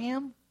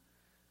Abraham?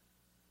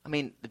 I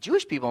mean, the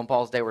Jewish people in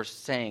Paul's day were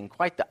saying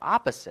quite the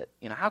opposite.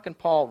 How can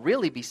Paul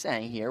really be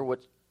saying here,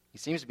 what he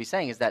seems to be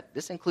saying is that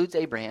this includes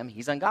Abraham,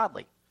 he's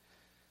ungodly.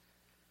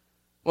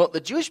 Well,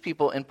 the Jewish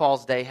people in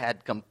Paul's day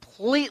had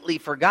completely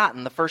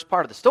forgotten the first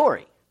part of the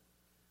story.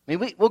 I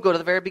mean, we'll go to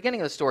the very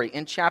beginning of the story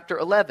in chapter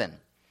 11,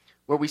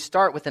 where we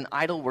start with an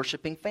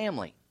idol-worshiping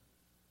family.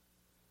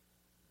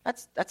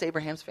 That's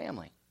Abraham's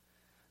family.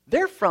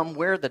 They're from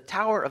where the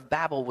Tower of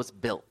Babel was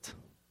built.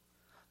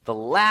 the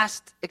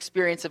last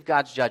experience of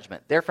God's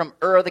judgment. They're from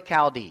Ur of the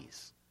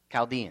Chaldeans.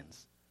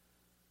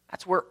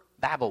 That's where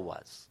Babel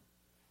was.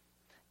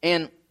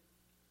 And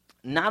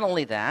not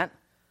only that,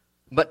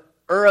 but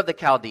Ur of the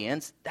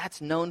Chaldeans,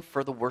 that's known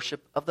for the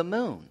worship of the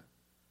moon.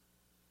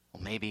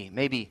 Well,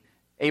 maybe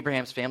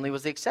Abraham's family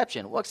was the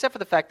exception. Well, except for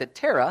the fact that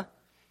Terah,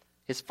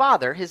 his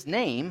father, his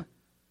name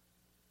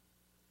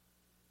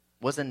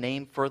was a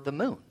name for the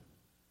moon.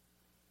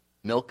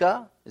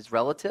 Milcah, his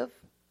relative,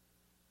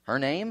 her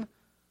name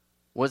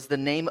was the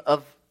name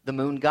of the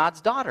moon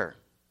god's daughter.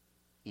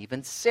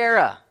 Even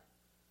Sarah,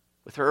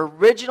 with her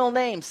original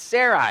name,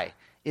 Sarai,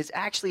 is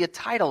actually a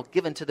title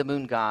given to the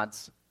moon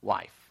god's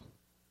wife.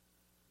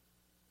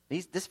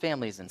 This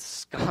family is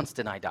ensconced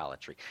in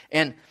idolatry.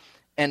 And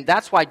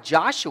that's why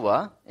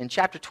Joshua in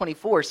chapter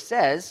 24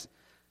 says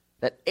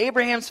that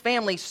Abraham's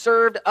family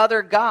served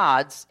other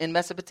gods in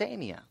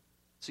Mesopotamia.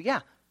 So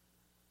yeah,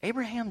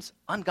 Abraham's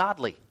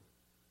ungodly.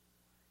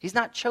 He's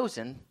not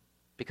chosen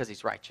because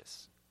he's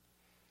righteous.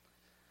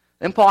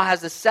 Then Paul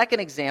has the second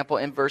example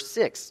in verse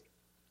 6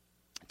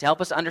 to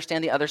help us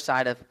understand the other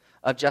side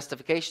of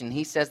justification.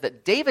 He says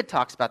that David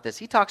talks about this.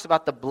 He talks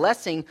about the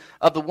blessing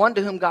of the one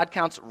to whom God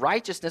counts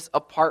righteousness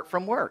apart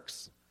from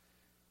works.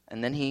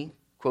 And then he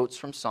quotes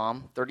from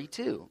Psalm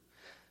 32.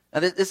 Now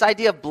this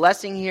idea of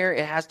blessing here,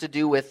 it has to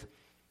do with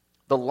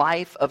the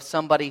life of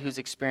somebody who's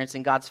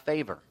experiencing God's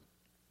favor.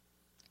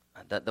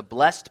 The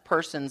blessed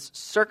person's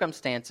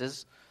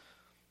circumstances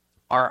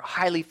are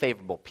highly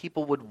favorable.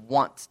 People would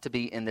want to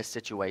be in this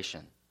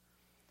situation.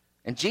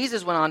 And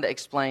Jesus went on to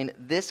explain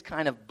this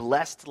kind of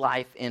blessed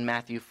life in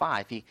Matthew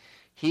 5.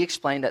 He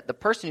explained that the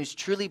person who's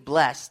truly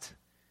blessed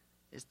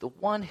is the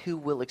one who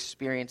will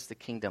experience the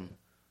kingdom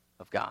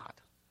of God.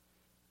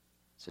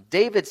 So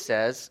David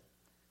says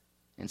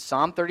in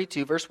Psalm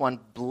 32, verse 1,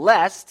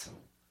 "Blessed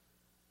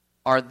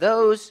are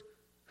those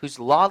whose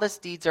lawless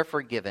deeds are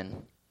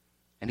forgiven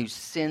and whose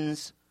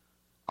sins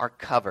are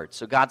covered."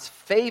 So God's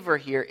favor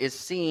here is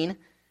seen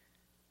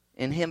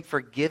in him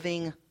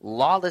forgiving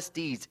lawless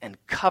deeds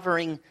and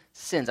covering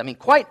sins. I mean,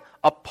 quite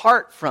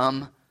apart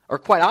from, or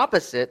quite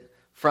opposite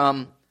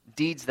from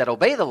deeds that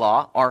obey the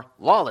law are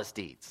lawless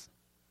deeds.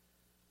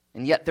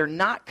 And yet they're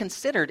not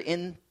considered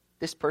in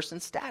this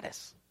person's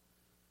status.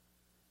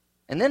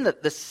 And then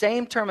the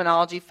same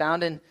terminology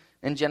found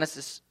in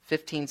Genesis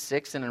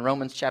 15:6 and in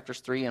Romans chapters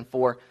 3 and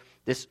 4,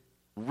 this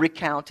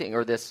recounting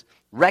or this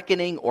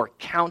reckoning or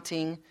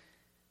counting,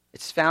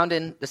 it's found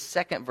in the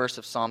second verse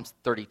of Psalm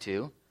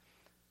 32.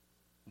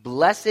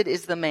 "Blessed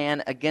is the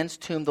man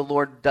against whom the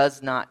Lord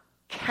does not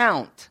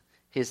count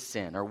his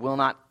sin," or will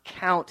not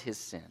count his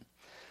sin.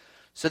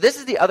 So this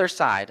is the other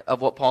side of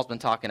what Paul's been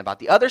talking about.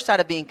 The other side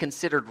of being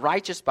considered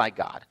righteous by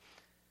God.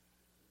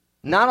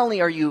 Not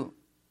only are you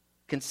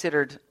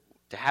considered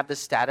to have this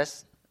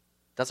status,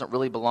 doesn't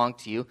really belong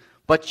to you,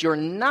 but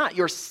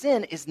your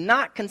sin is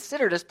not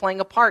considered as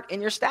playing a part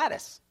in your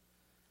status.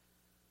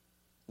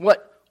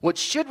 What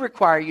should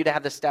require you to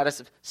have the status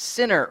of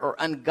sinner or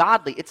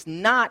ungodly, it's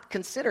not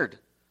considered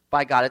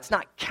by God. It's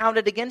not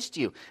counted against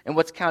you. And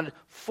what's counted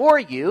for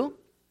you,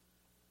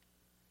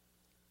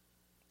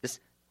 this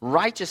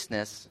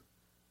righteousness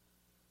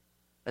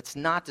that's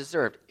not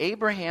deserved.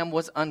 Abraham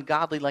was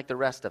ungodly like the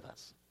rest of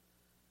us.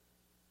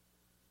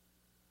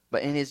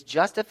 But in his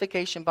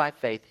justification by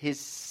faith, his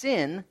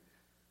sin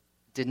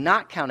did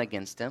not count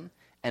against him.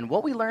 And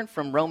what we learned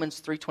from Romans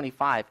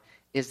 3:25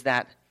 is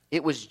that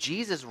it was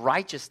Jesus'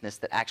 righteousness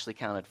that actually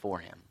counted for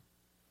him.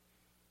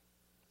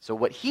 So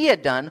what he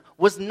had done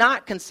was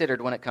not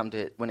considered when it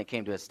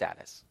came to his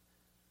status.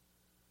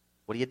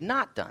 What he had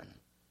not done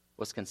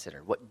was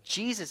considered. What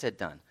Jesus had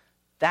done,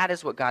 that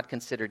is what God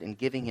considered in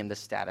giving him the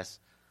status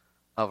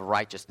of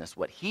righteousness.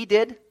 What he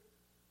did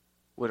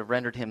would have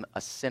rendered him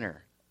a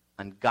sinner,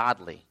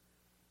 ungodly.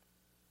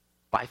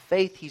 By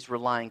faith, he's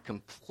relying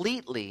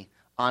completely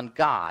on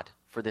God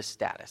for this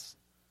status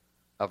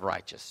of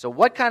righteous. So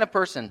what kind of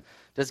person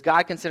does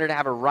God consider to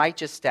have a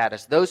righteous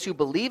status? Those who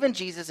believe in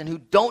Jesus and who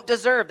don't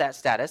deserve that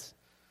status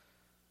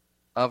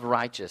of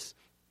righteous.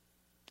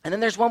 And then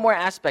there's one more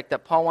aspect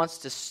that Paul wants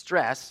to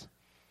stress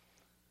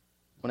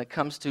when it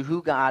comes to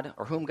whom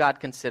God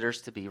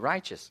considers to be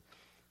righteous.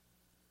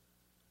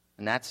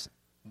 And that's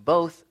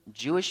both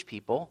Jewish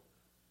people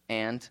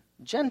and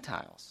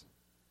Gentiles.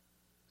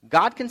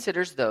 God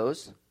considers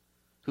those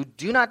who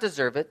do not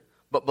deserve it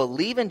but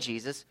believe in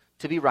Jesus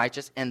to be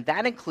righteous, and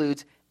that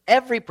includes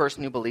every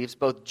person who believes,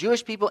 both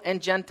Jewish people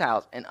and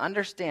Gentiles. And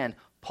understand,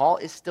 Paul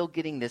is still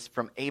getting this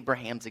from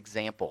Abraham's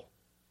example.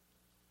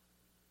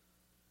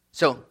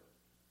 So,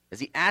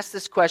 as he asks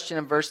this question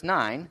in verse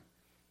 9,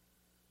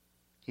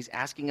 he's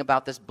asking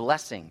about this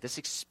blessing, this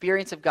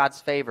experience of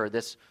God's favor,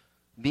 this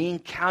being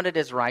counted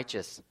as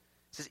righteous.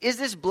 He says, is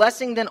this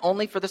blessing then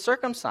only for the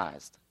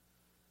circumcised,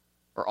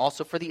 or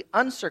also for the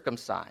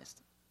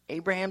uncircumcised?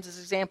 Abraham's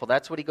example,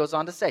 that's what he goes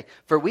on to say.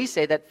 For we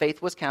say that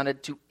faith was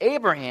counted to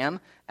Abraham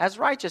as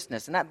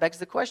righteousness. And that begs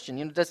the question,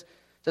 does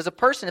a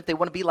person, if they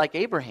want to be like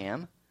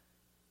Abraham,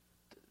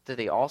 do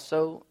they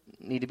also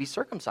need to be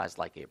circumcised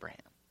like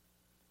Abraham?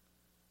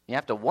 You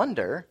have to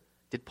wonder,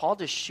 did Paul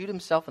just shoot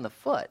himself in the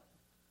foot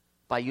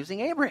by using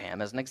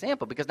Abraham as an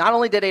example? Because not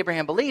only did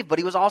Abraham believe, but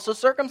he was also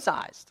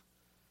circumcised.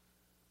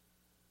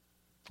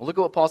 Well, look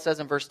at what Paul says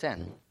in verse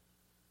 10.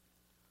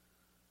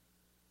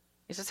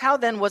 He says, how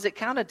then was it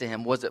counted to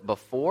him? Was it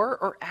before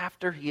or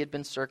after he had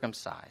been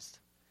circumcised?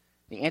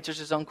 He answers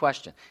his own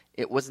question.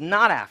 It was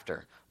not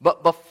after,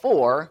 but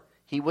before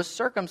he was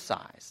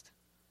circumcised.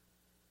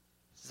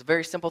 This is a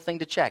very simple thing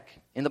to check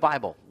in the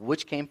Bible.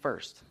 Which came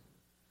first?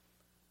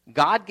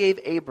 God gave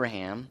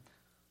Abraham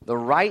the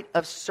rite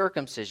of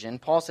circumcision,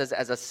 Paul says,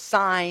 as a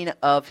sign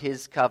of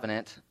his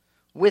covenant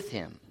with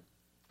him.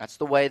 That's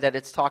the way that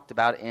it's talked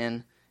about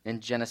in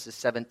Genesis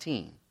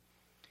 17.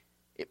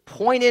 It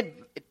pointed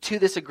to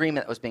this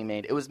agreement that was being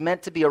made. It was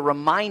meant to be a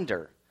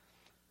reminder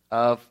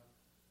of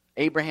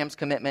Abraham's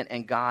commitment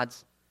and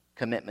God's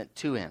commitment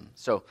to him.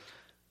 So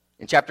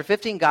in chapter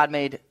 15, God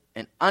made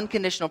an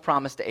unconditional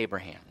promise to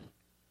Abraham.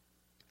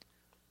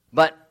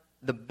 But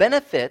the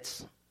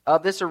benefits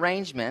of this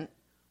arrangement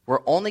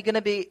were only going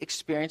to be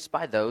experienced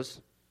by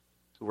those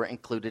who were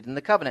included in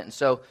the covenant. And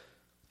so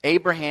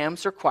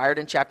Abraham's required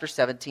in chapter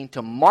 17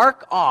 to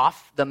mark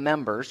off the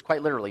members,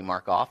 quite literally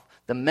mark off,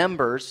 the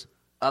members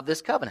of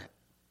this covenant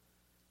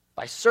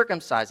by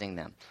circumcising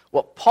them.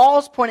 What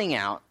Paul's pointing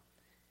out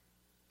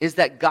is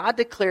that God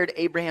declared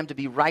Abraham to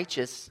be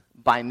righteous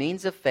by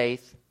means of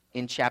faith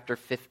in chapter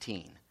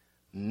 15,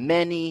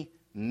 many,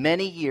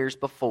 many years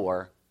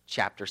before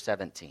chapter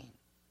 17,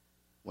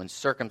 when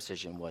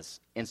circumcision was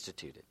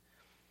instituted.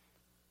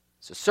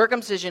 So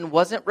circumcision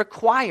wasn't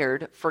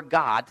required for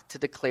God to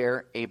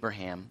declare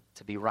Abraham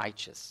to be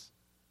righteous.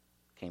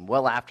 It came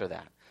well after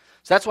that.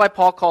 So that's why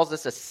Paul calls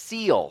this a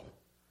seal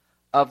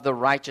of the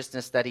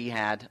righteousness that he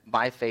had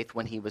by faith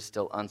when he was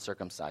still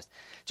uncircumcised.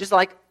 Just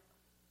like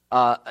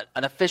an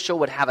official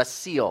would have a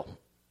seal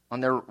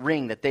on their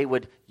ring that they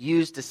would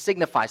use to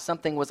signify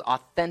something was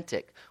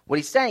authentic. What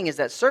he's saying is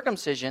that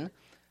circumcision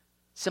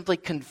simply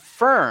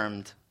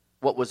confirmed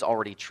what was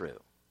already true.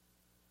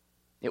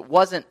 It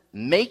wasn't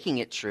making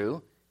it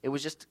true, it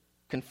was just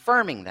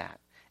confirming that.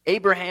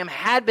 Abraham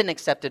had been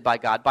accepted by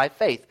God by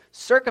faith.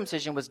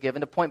 Circumcision was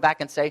given to point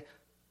back and say,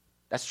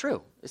 that's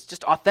true. It's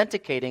just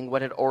authenticating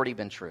what had already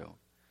been true.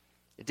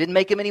 It didn't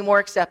make him any more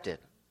accepted.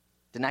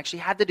 It didn't actually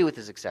have to do with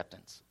his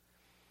acceptance.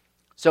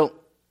 So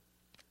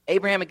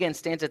Abraham, again,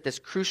 stands at this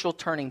crucial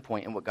turning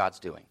point in what God's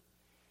doing.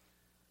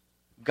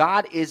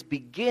 God is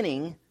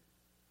beginning,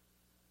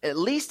 at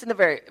least in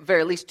the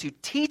very least, to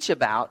teach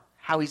about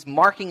how he's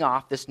marking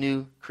off this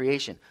new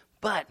creation.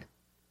 But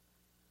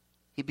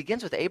he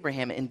begins with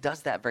Abraham and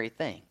does that very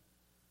thing,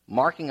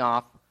 marking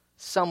off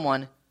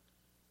someone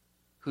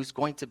who's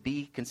going to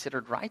be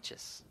considered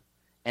righteous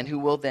and who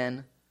will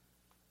then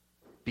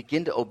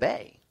begin to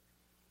obey.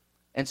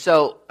 And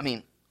so,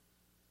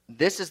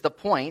 this is the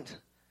point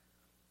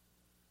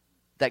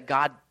that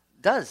God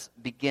does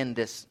begin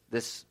this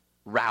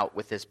route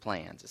with his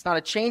plans. It's not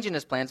a change in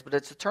his plans, but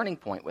it's a turning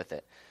point with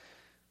it.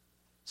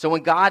 So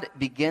when God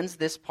begins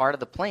this part of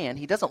the plan,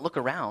 he doesn't look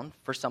around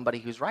for somebody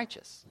who's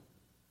righteous.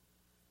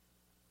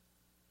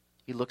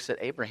 He looks at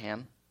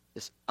Abraham,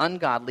 this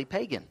ungodly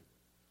pagan.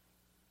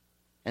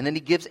 And then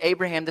he gives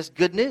Abraham this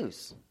good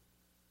news,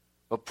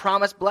 a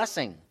promised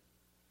blessing.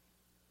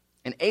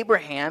 And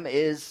Abraham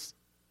is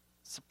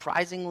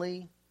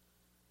surprisingly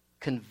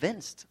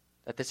convinced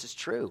that this is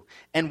true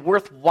and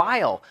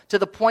worthwhile, to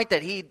the point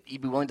that he'd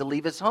be willing to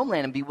leave his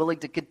homeland and be willing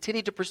to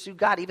continue to pursue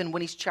God even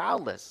when he's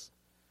childless.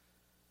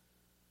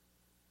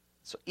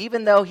 So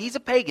even though he's a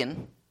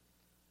pagan,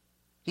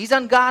 he's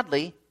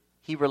ungodly,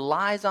 he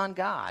relies on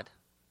God.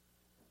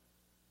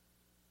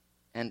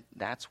 And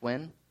that's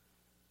when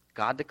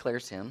God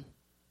declares him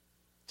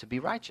to be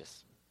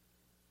righteous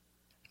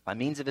by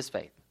means of his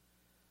faith.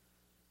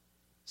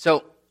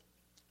 So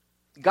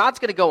God's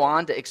going to go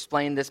on to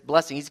explain this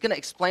blessing. He's going to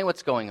explain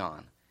what's going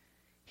on.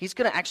 He's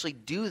going to actually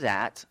do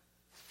that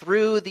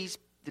through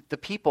the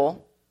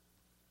people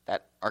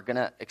that are going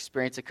to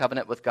experience a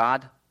covenant with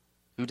God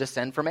who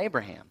descend from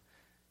Abraham.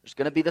 There's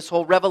going to be this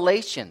whole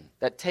revelation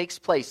that takes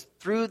place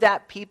through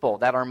that people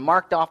that are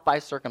marked off by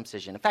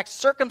circumcision. In fact,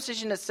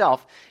 circumcision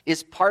itself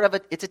is part of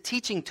it. It's a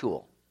teaching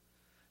tool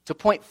to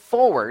point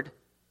forward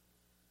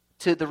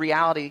to the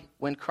reality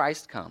when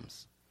Christ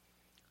comes.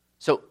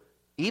 So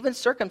even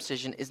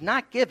circumcision is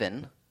not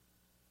given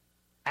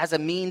as a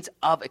means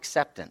of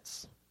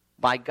acceptance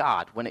by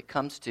God when it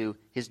comes to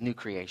his new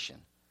creation.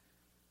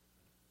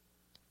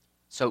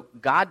 So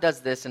God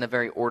does this in a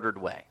very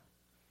ordered way.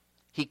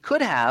 He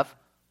could have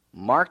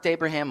marked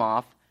Abraham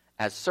off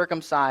as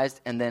circumcised,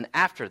 and then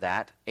after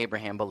that,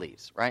 Abraham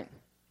believes, right?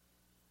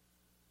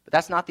 But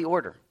that's not the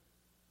order.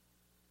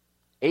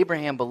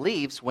 Abraham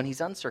believes when he's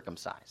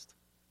uncircumcised.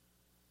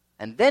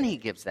 And then he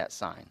gives that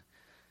sign.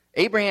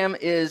 Abraham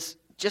is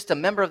just a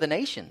member of the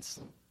nations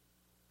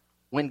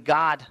when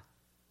God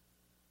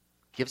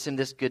gives him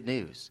this good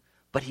news.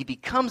 But he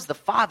becomes the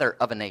father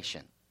of a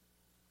nation.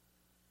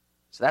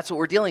 So that's what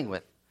we're dealing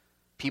with.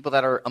 People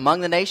that are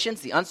among the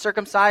nations, the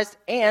uncircumcised,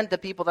 and the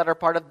people that are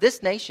part of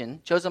this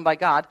nation, chosen by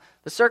God,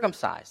 the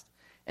circumcised.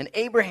 And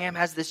Abraham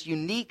has this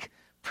unique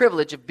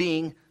privilege of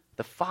being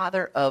the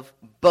father of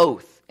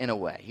both in a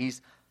way. He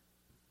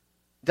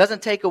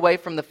doesn't take away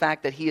from the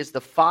fact that he is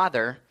the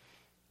father,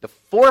 the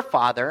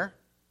forefather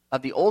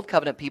of the old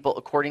covenant people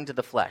according to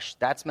the flesh.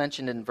 That's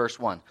mentioned in verse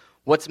 1.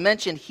 What's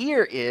mentioned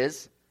here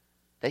is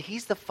that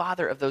he's the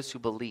father of those who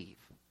believe.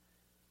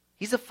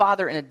 He's a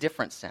father in a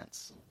different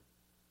sense.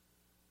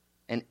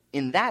 And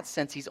in that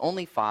sense, he's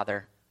only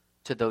father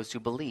to those who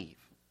believe.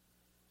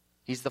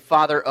 He's the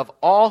father of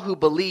all who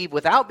believe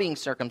without being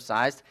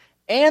circumcised,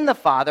 and the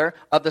father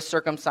of the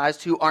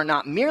circumcised who are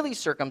not merely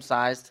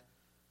circumcised,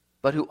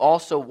 but who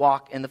also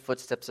walk in the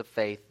footsteps of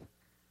faith,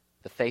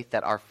 the faith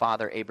that our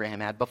father Abraham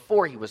had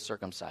before he was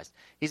circumcised.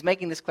 He's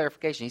making this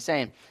clarification. He's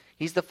saying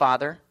he's the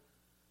father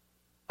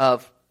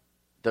of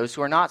those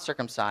who are not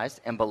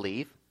circumcised and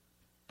believe,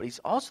 but he's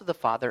also the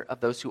father of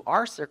those who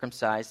are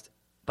circumcised,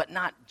 but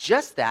not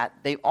just that,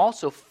 they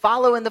also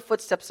follow in the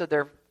footsteps of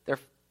their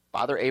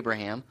father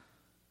Abraham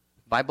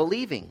by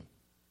believing.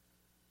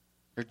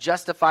 They're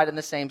justified in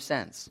the same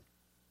sense.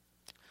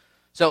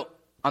 So,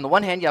 on the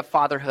one hand, you have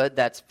fatherhood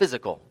that's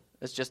physical.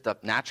 It's just a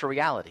natural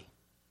reality.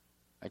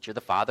 Right? You're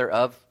the father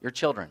of your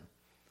children.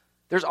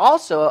 There's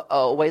also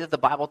a way that the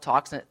Bible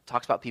talks, and it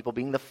talks about people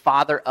being the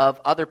father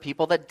of other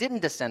people that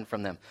didn't descend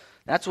from them.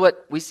 That's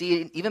what we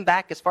see even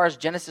back as far as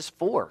Genesis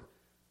 4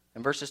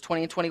 in verses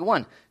 20 and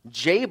 21.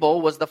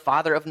 Jabal was the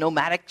father of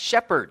nomadic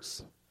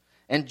shepherds.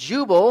 And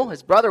Jubal,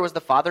 his brother, was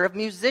the father of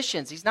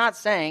musicians. He's not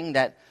saying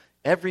that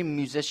every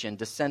musician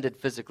descended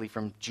physically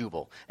from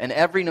Jubal, and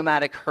every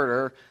nomadic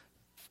herder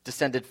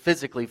descended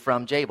physically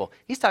from Jabal.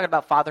 He's talking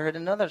about fatherhood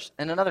in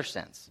another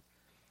sense.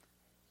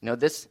 You know,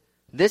 this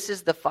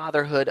is the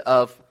fatherhood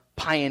of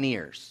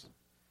pioneers.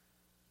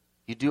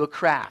 You do a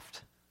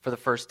craft for the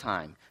first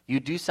time. You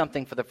do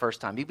something for the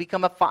first time. You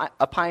become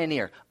a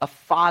pioneer, a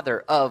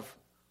father of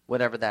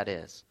whatever that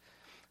is.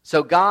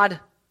 So God,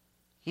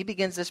 he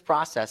begins this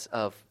process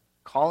of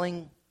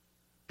calling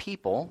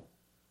people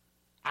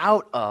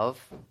out of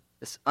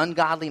this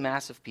ungodly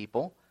mass of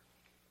people,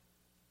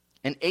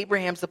 and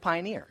Abraham's the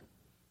pioneer.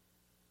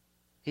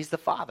 He's the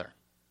father.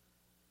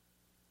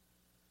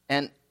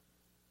 And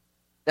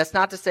that's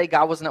not to say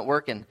God wasn't at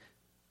work in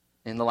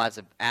the lives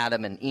of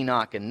Adam and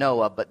Enoch and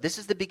Noah, but this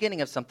is the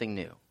beginning of something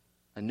new,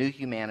 a new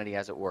humanity,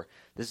 as it were.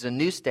 This is a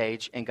new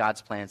stage in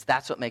God's plans.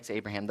 That's what makes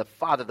Abraham the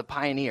father, the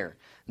pioneer,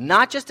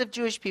 not just of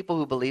Jewish people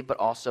who believe, but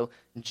also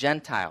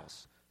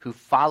Gentiles who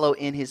follow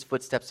in his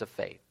footsteps of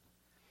faith.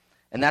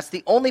 And that's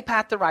the only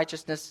path to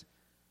righteousness.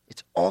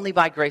 It's only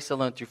by grace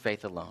alone, through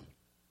faith alone.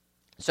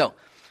 So,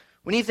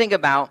 when you think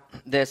about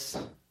this,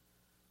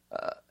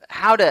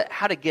 how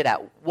to get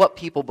at what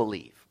people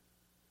believe,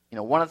 you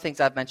know, one of the things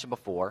I've mentioned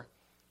before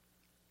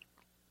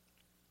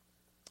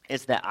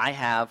is that I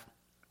have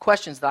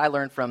questions that I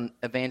learned from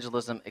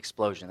Evangelism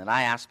Explosion, and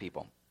I ask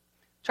people,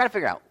 try to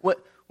figure out,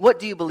 what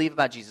do you believe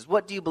about Jesus?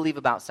 What do you believe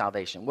about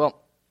salvation? Well,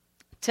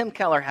 Tim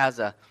Keller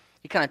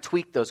he kind of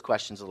tweaked those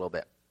questions a little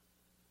bit.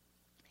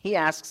 He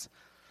asks,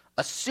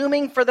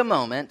 assuming for the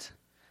moment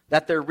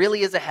that there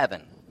really is a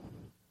heaven,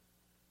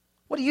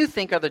 what do you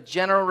think are the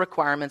general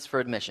requirements for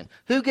admission?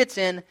 Who gets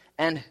in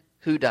and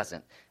who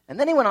doesn't? And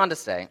then he went on to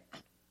say,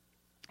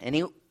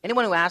 anyone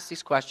who asks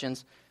these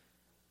questions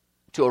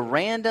to a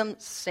random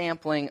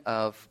sampling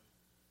of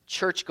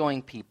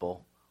church-going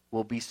people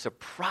will be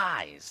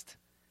surprised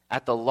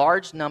at the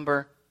large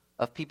number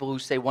of people who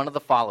say one of the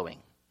following: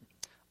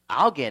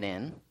 I'll get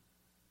in,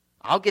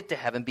 I'll get to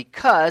heaven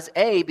because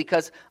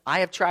I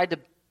have tried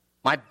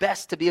my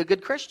best to be a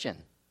good Christian.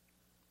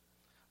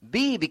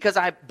 B, because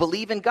I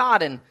believe in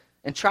God and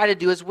try to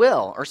do his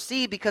will. Or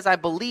C, because I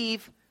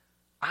believe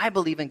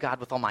in God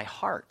with all my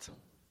heart.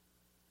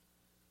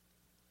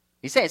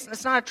 He's saying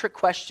it's not a trick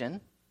question.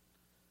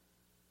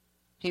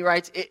 He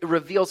writes, it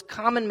reveals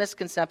common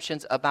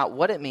misconceptions about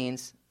what it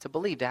means to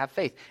believe, to have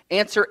faith.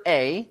 Answer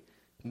A,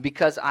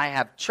 because I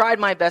have tried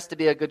my best to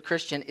be a good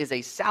Christian, is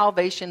a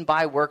salvation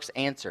by works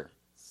answer.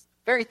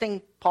 Very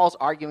thing Paul's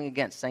arguing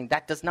against, saying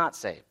that does not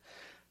save.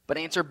 But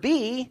answer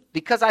B,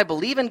 because I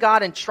believe in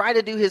God and try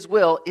to do his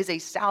will, is a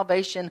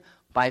salvation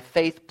by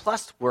faith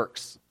plus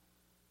works.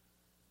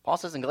 Paul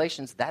says in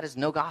Galatians, that is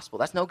no gospel.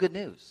 That's no good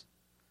news.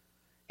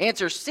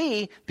 Answer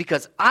C,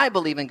 because I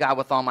believe in God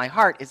with all my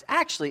heart, is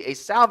actually a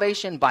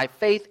salvation by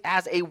faith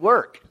as a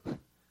work.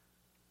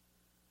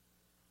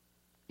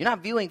 You're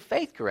not viewing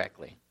faith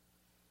correctly.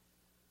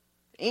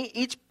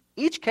 Each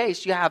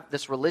case, you have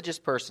this religious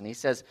person. He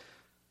says,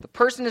 the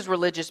person is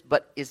religious,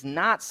 but is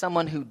not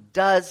someone who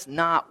does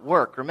not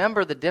work.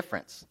 Remember the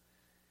difference.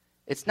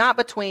 It's not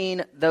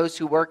between those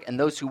who work and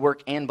those who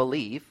work and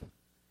believe.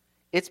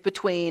 It's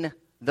between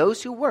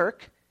those who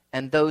work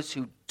and those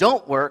who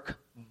don't work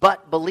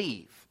but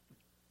believe.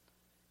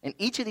 In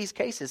each of these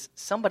cases,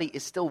 somebody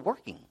is still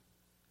working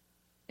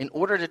in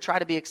order to try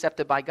to be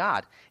accepted by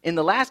God. In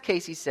the last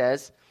case, he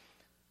says,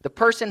 the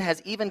person has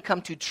even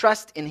come to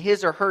trust in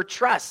his or her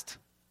trust.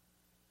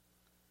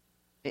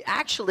 They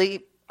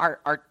actually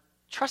are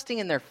trusting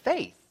in their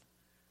faith.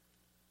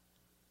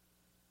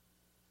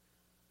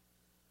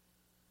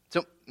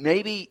 So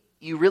maybe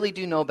you really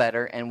do know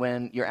better, and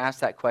when you're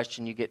asked that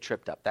question, you get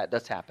tripped up. That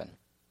does happen.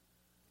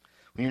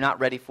 When you're not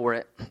ready for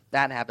it,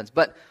 that happens.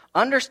 But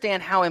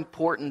understand how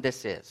important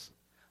this is.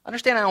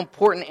 Understand how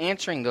important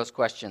answering those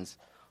questions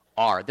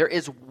are. There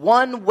is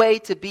one way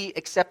to be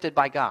accepted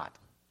by God.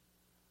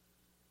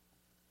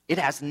 It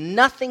has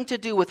nothing to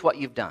do with what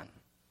you've done.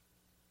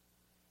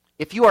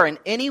 If you are in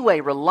any way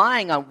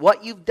relying on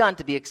what you've done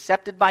to be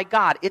accepted by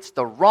God, it's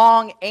the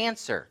wrong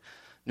answer,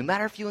 no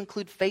matter if you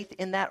include faith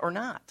in that or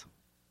not.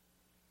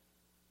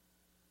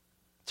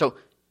 So,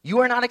 you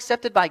are not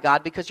accepted by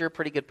God because you're a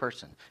pretty good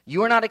person.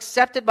 You are not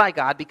accepted by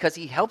God because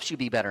He helps you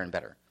be better and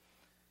better.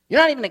 You're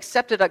not even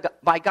accepted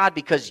by God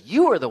because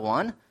you are the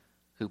one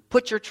who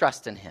put your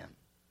trust in Him.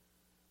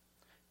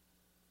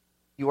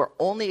 You are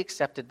only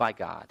accepted by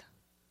God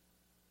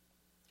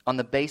on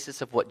the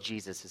basis of what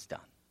Jesus has done.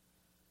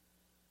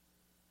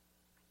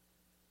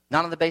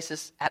 Not on the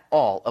basis at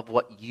all of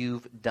what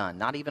you've done.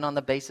 Not even on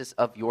the basis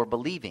of your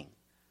believing.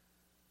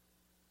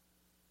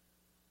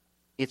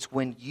 It's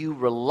when you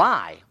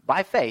rely,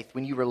 by faith,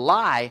 when you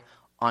rely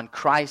on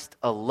Christ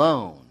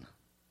alone.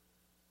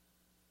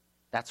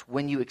 That's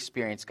when you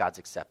experience God's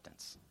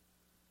acceptance.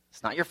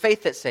 It's not your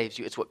faith that saves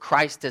you. It's what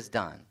Christ has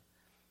done.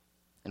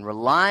 And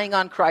relying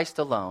on Christ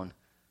alone,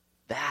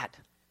 that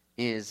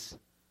is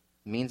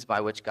means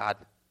by which God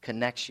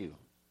connects you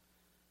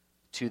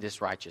to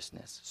this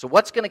righteousness. So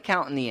what's going to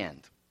count in the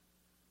end?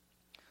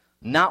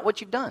 Not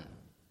what you've done.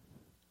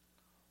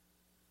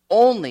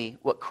 Only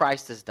what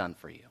Christ has done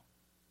for you.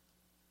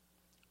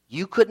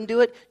 You couldn't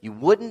do it. You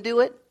wouldn't do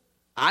it.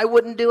 I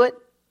wouldn't do it.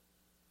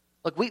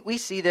 Look, we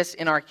see this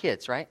in our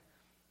kids, right?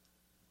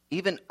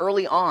 Even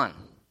early on,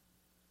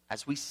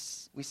 as we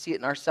see it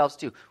in ourselves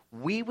too.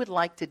 We would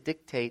like to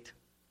dictate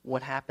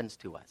what happens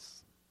to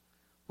us.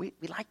 We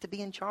like to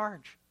be in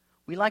charge.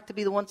 We like to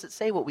be the ones that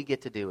say what we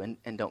get to do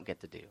and don't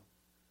get to do.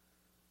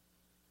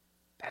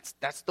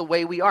 That's the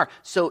way we are.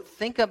 So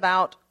think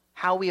about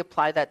how we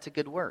apply that to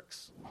good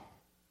works.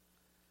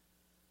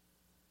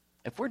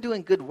 If we're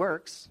doing good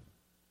works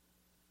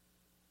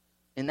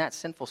in that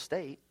sinful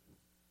state,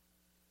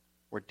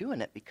 we're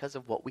doing it because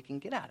of what we can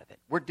get out of it.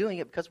 We're doing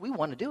it because we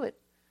want to do it,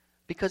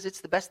 because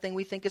it's the best thing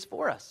we think is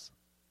for us.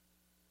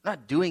 We're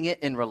not doing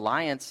it in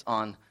reliance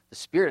on the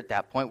Spirit at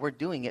that point. We're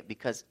doing it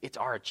because it's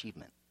our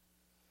achievement.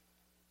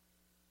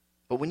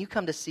 But when you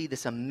come to see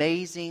this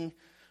amazing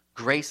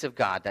grace of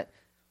God, that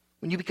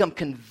when you become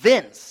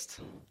convinced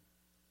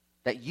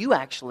that you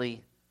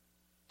actually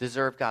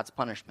deserve God's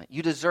punishment,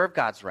 you deserve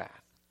God's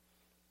wrath,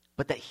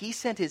 but that He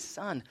sent His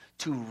Son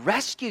to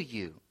rescue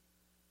you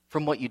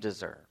from what you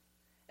deserve,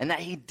 and that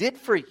He did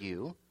for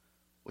you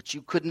what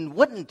you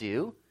wouldn't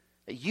do,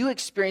 that you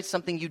experienced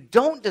something you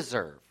don't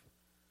deserve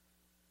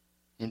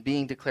in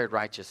being declared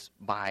righteous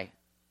by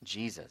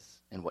Jesus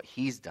and what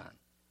He's done.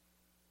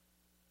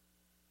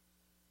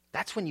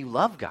 That's when you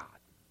love God,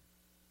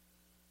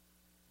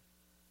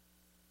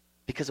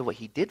 because of what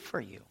He did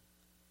for you.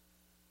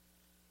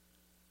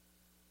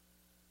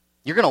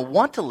 You're going to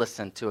want to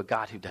listen to a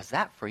God who does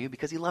that for you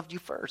because He loved you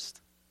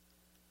first.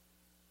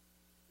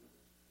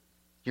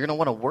 You're going to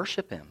want to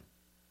worship Him.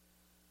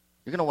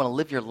 You're going to want to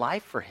live your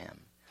life for Him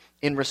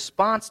in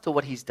response to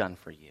what He's done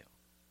for you.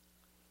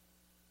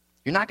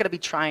 You're not going to be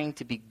trying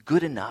to be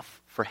good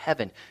enough for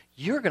heaven.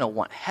 You're going to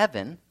want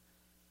heaven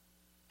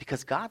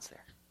because God's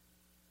there.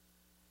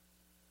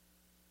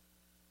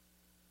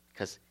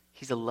 Because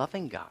He's a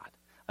loving God,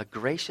 a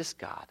gracious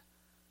God,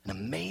 an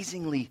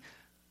amazingly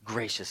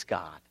gracious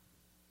God.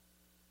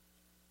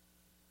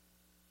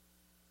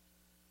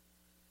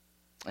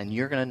 And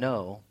you're going to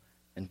know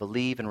and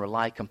believe and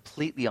rely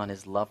completely on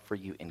His love for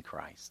you in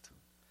Christ.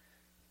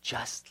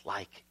 Just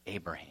like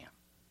Abraham.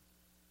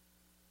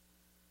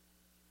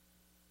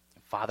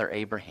 Father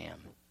Abraham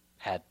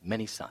had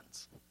many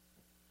sons.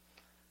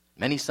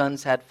 Many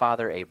sons had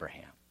Father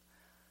Abraham.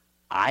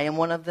 I am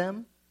one of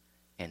them,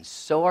 and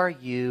so are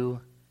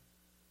you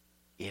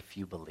if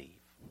you believe.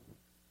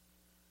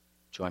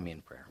 Join me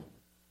in prayer.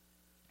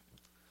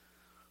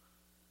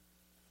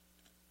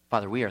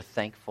 Father, we are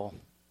thankful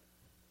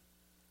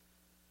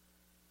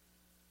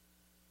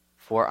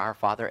for our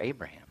father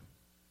Abraham.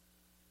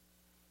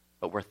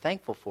 But we're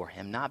thankful for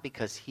him not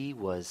because he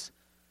was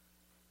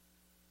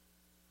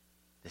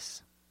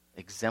this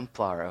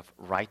exemplar of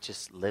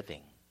righteous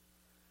living,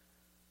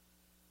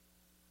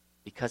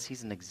 because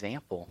he's an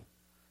example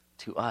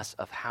to us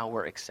of how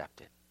we're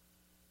accepted.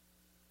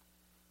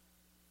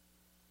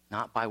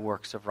 Not by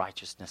works of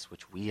righteousness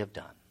which we have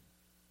done,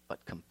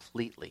 but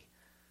completely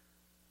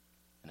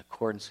in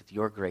accordance with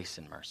your grace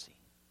and mercy.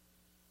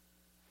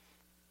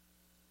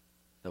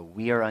 Though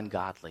we are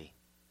ungodly,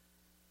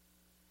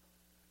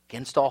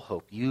 against all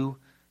hope, you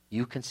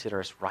consider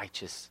us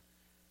righteous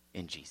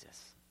in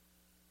Jesus.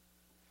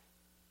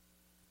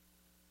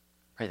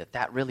 Pray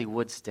that really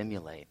would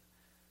stimulate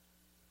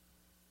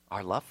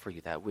our love for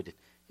you, that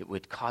it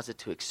would cause it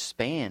to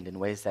expand in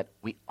ways that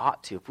we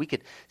ought to. If we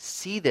could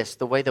see this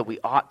the way that we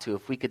ought to,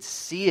 if we could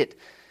see it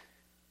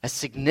as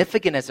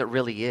significant as it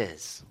really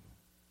is,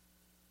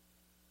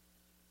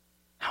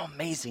 How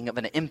amazing of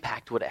an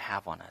impact would it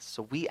have on us?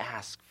 So we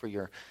ask for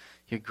your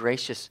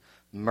gracious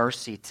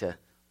mercy to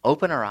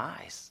open our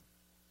eyes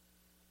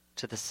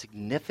to the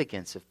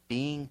significance of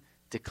being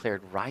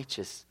declared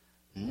righteous,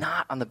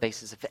 not on the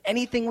basis of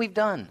anything we've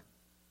done,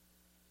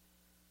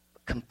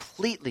 but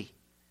completely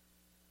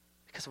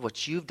because of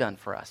what you've done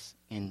for us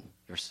in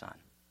your Son.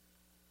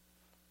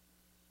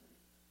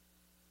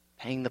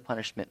 Paying the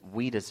punishment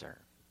we deserve,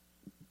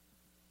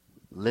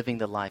 living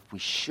the life we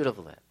should have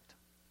lived,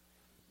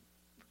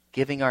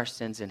 giving our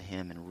sins in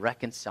him and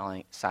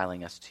reconciling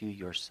us to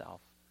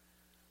yourself.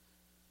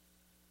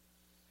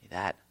 May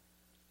that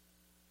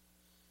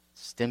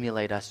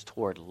stimulate us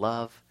toward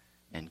love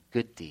and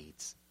good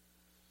deeds,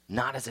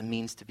 not as a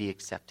means to be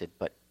accepted,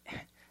 but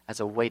as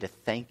a way to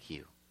thank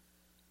you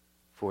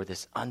for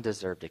this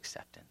undeserved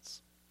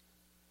acceptance.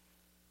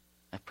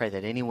 I pray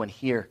that anyone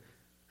here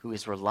who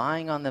is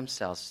relying on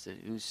themselves,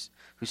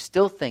 who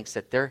still thinks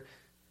that there's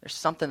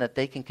something that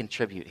they can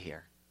contribute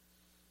here,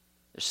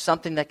 there's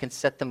something that can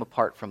set them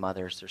apart from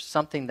others, there's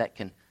something that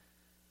can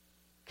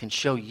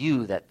show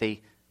you that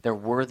they're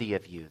worthy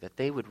of you, that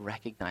they would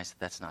recognize that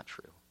that's not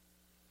true.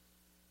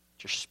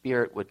 That your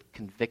Spirit would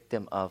convict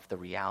them of the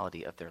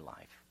reality of their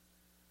life.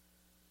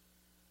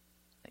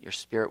 That your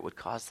Spirit would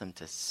cause them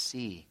to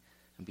see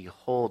and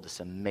behold this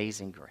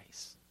amazing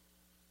grace.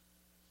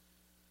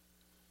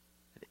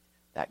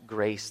 That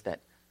grace,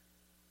 that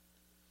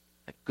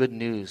good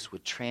news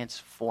would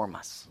transform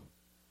us.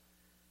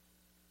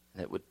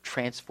 And it would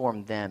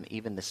transform them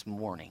even this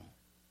morning.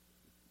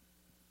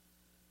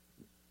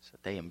 So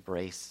that they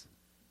embrace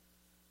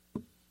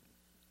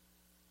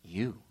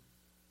you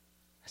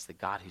as the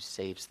God who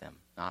saves them,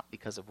 not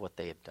because of what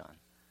they have done,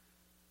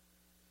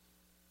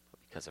 but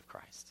because of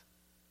Christ.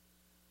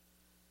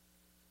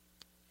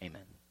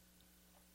 Amen.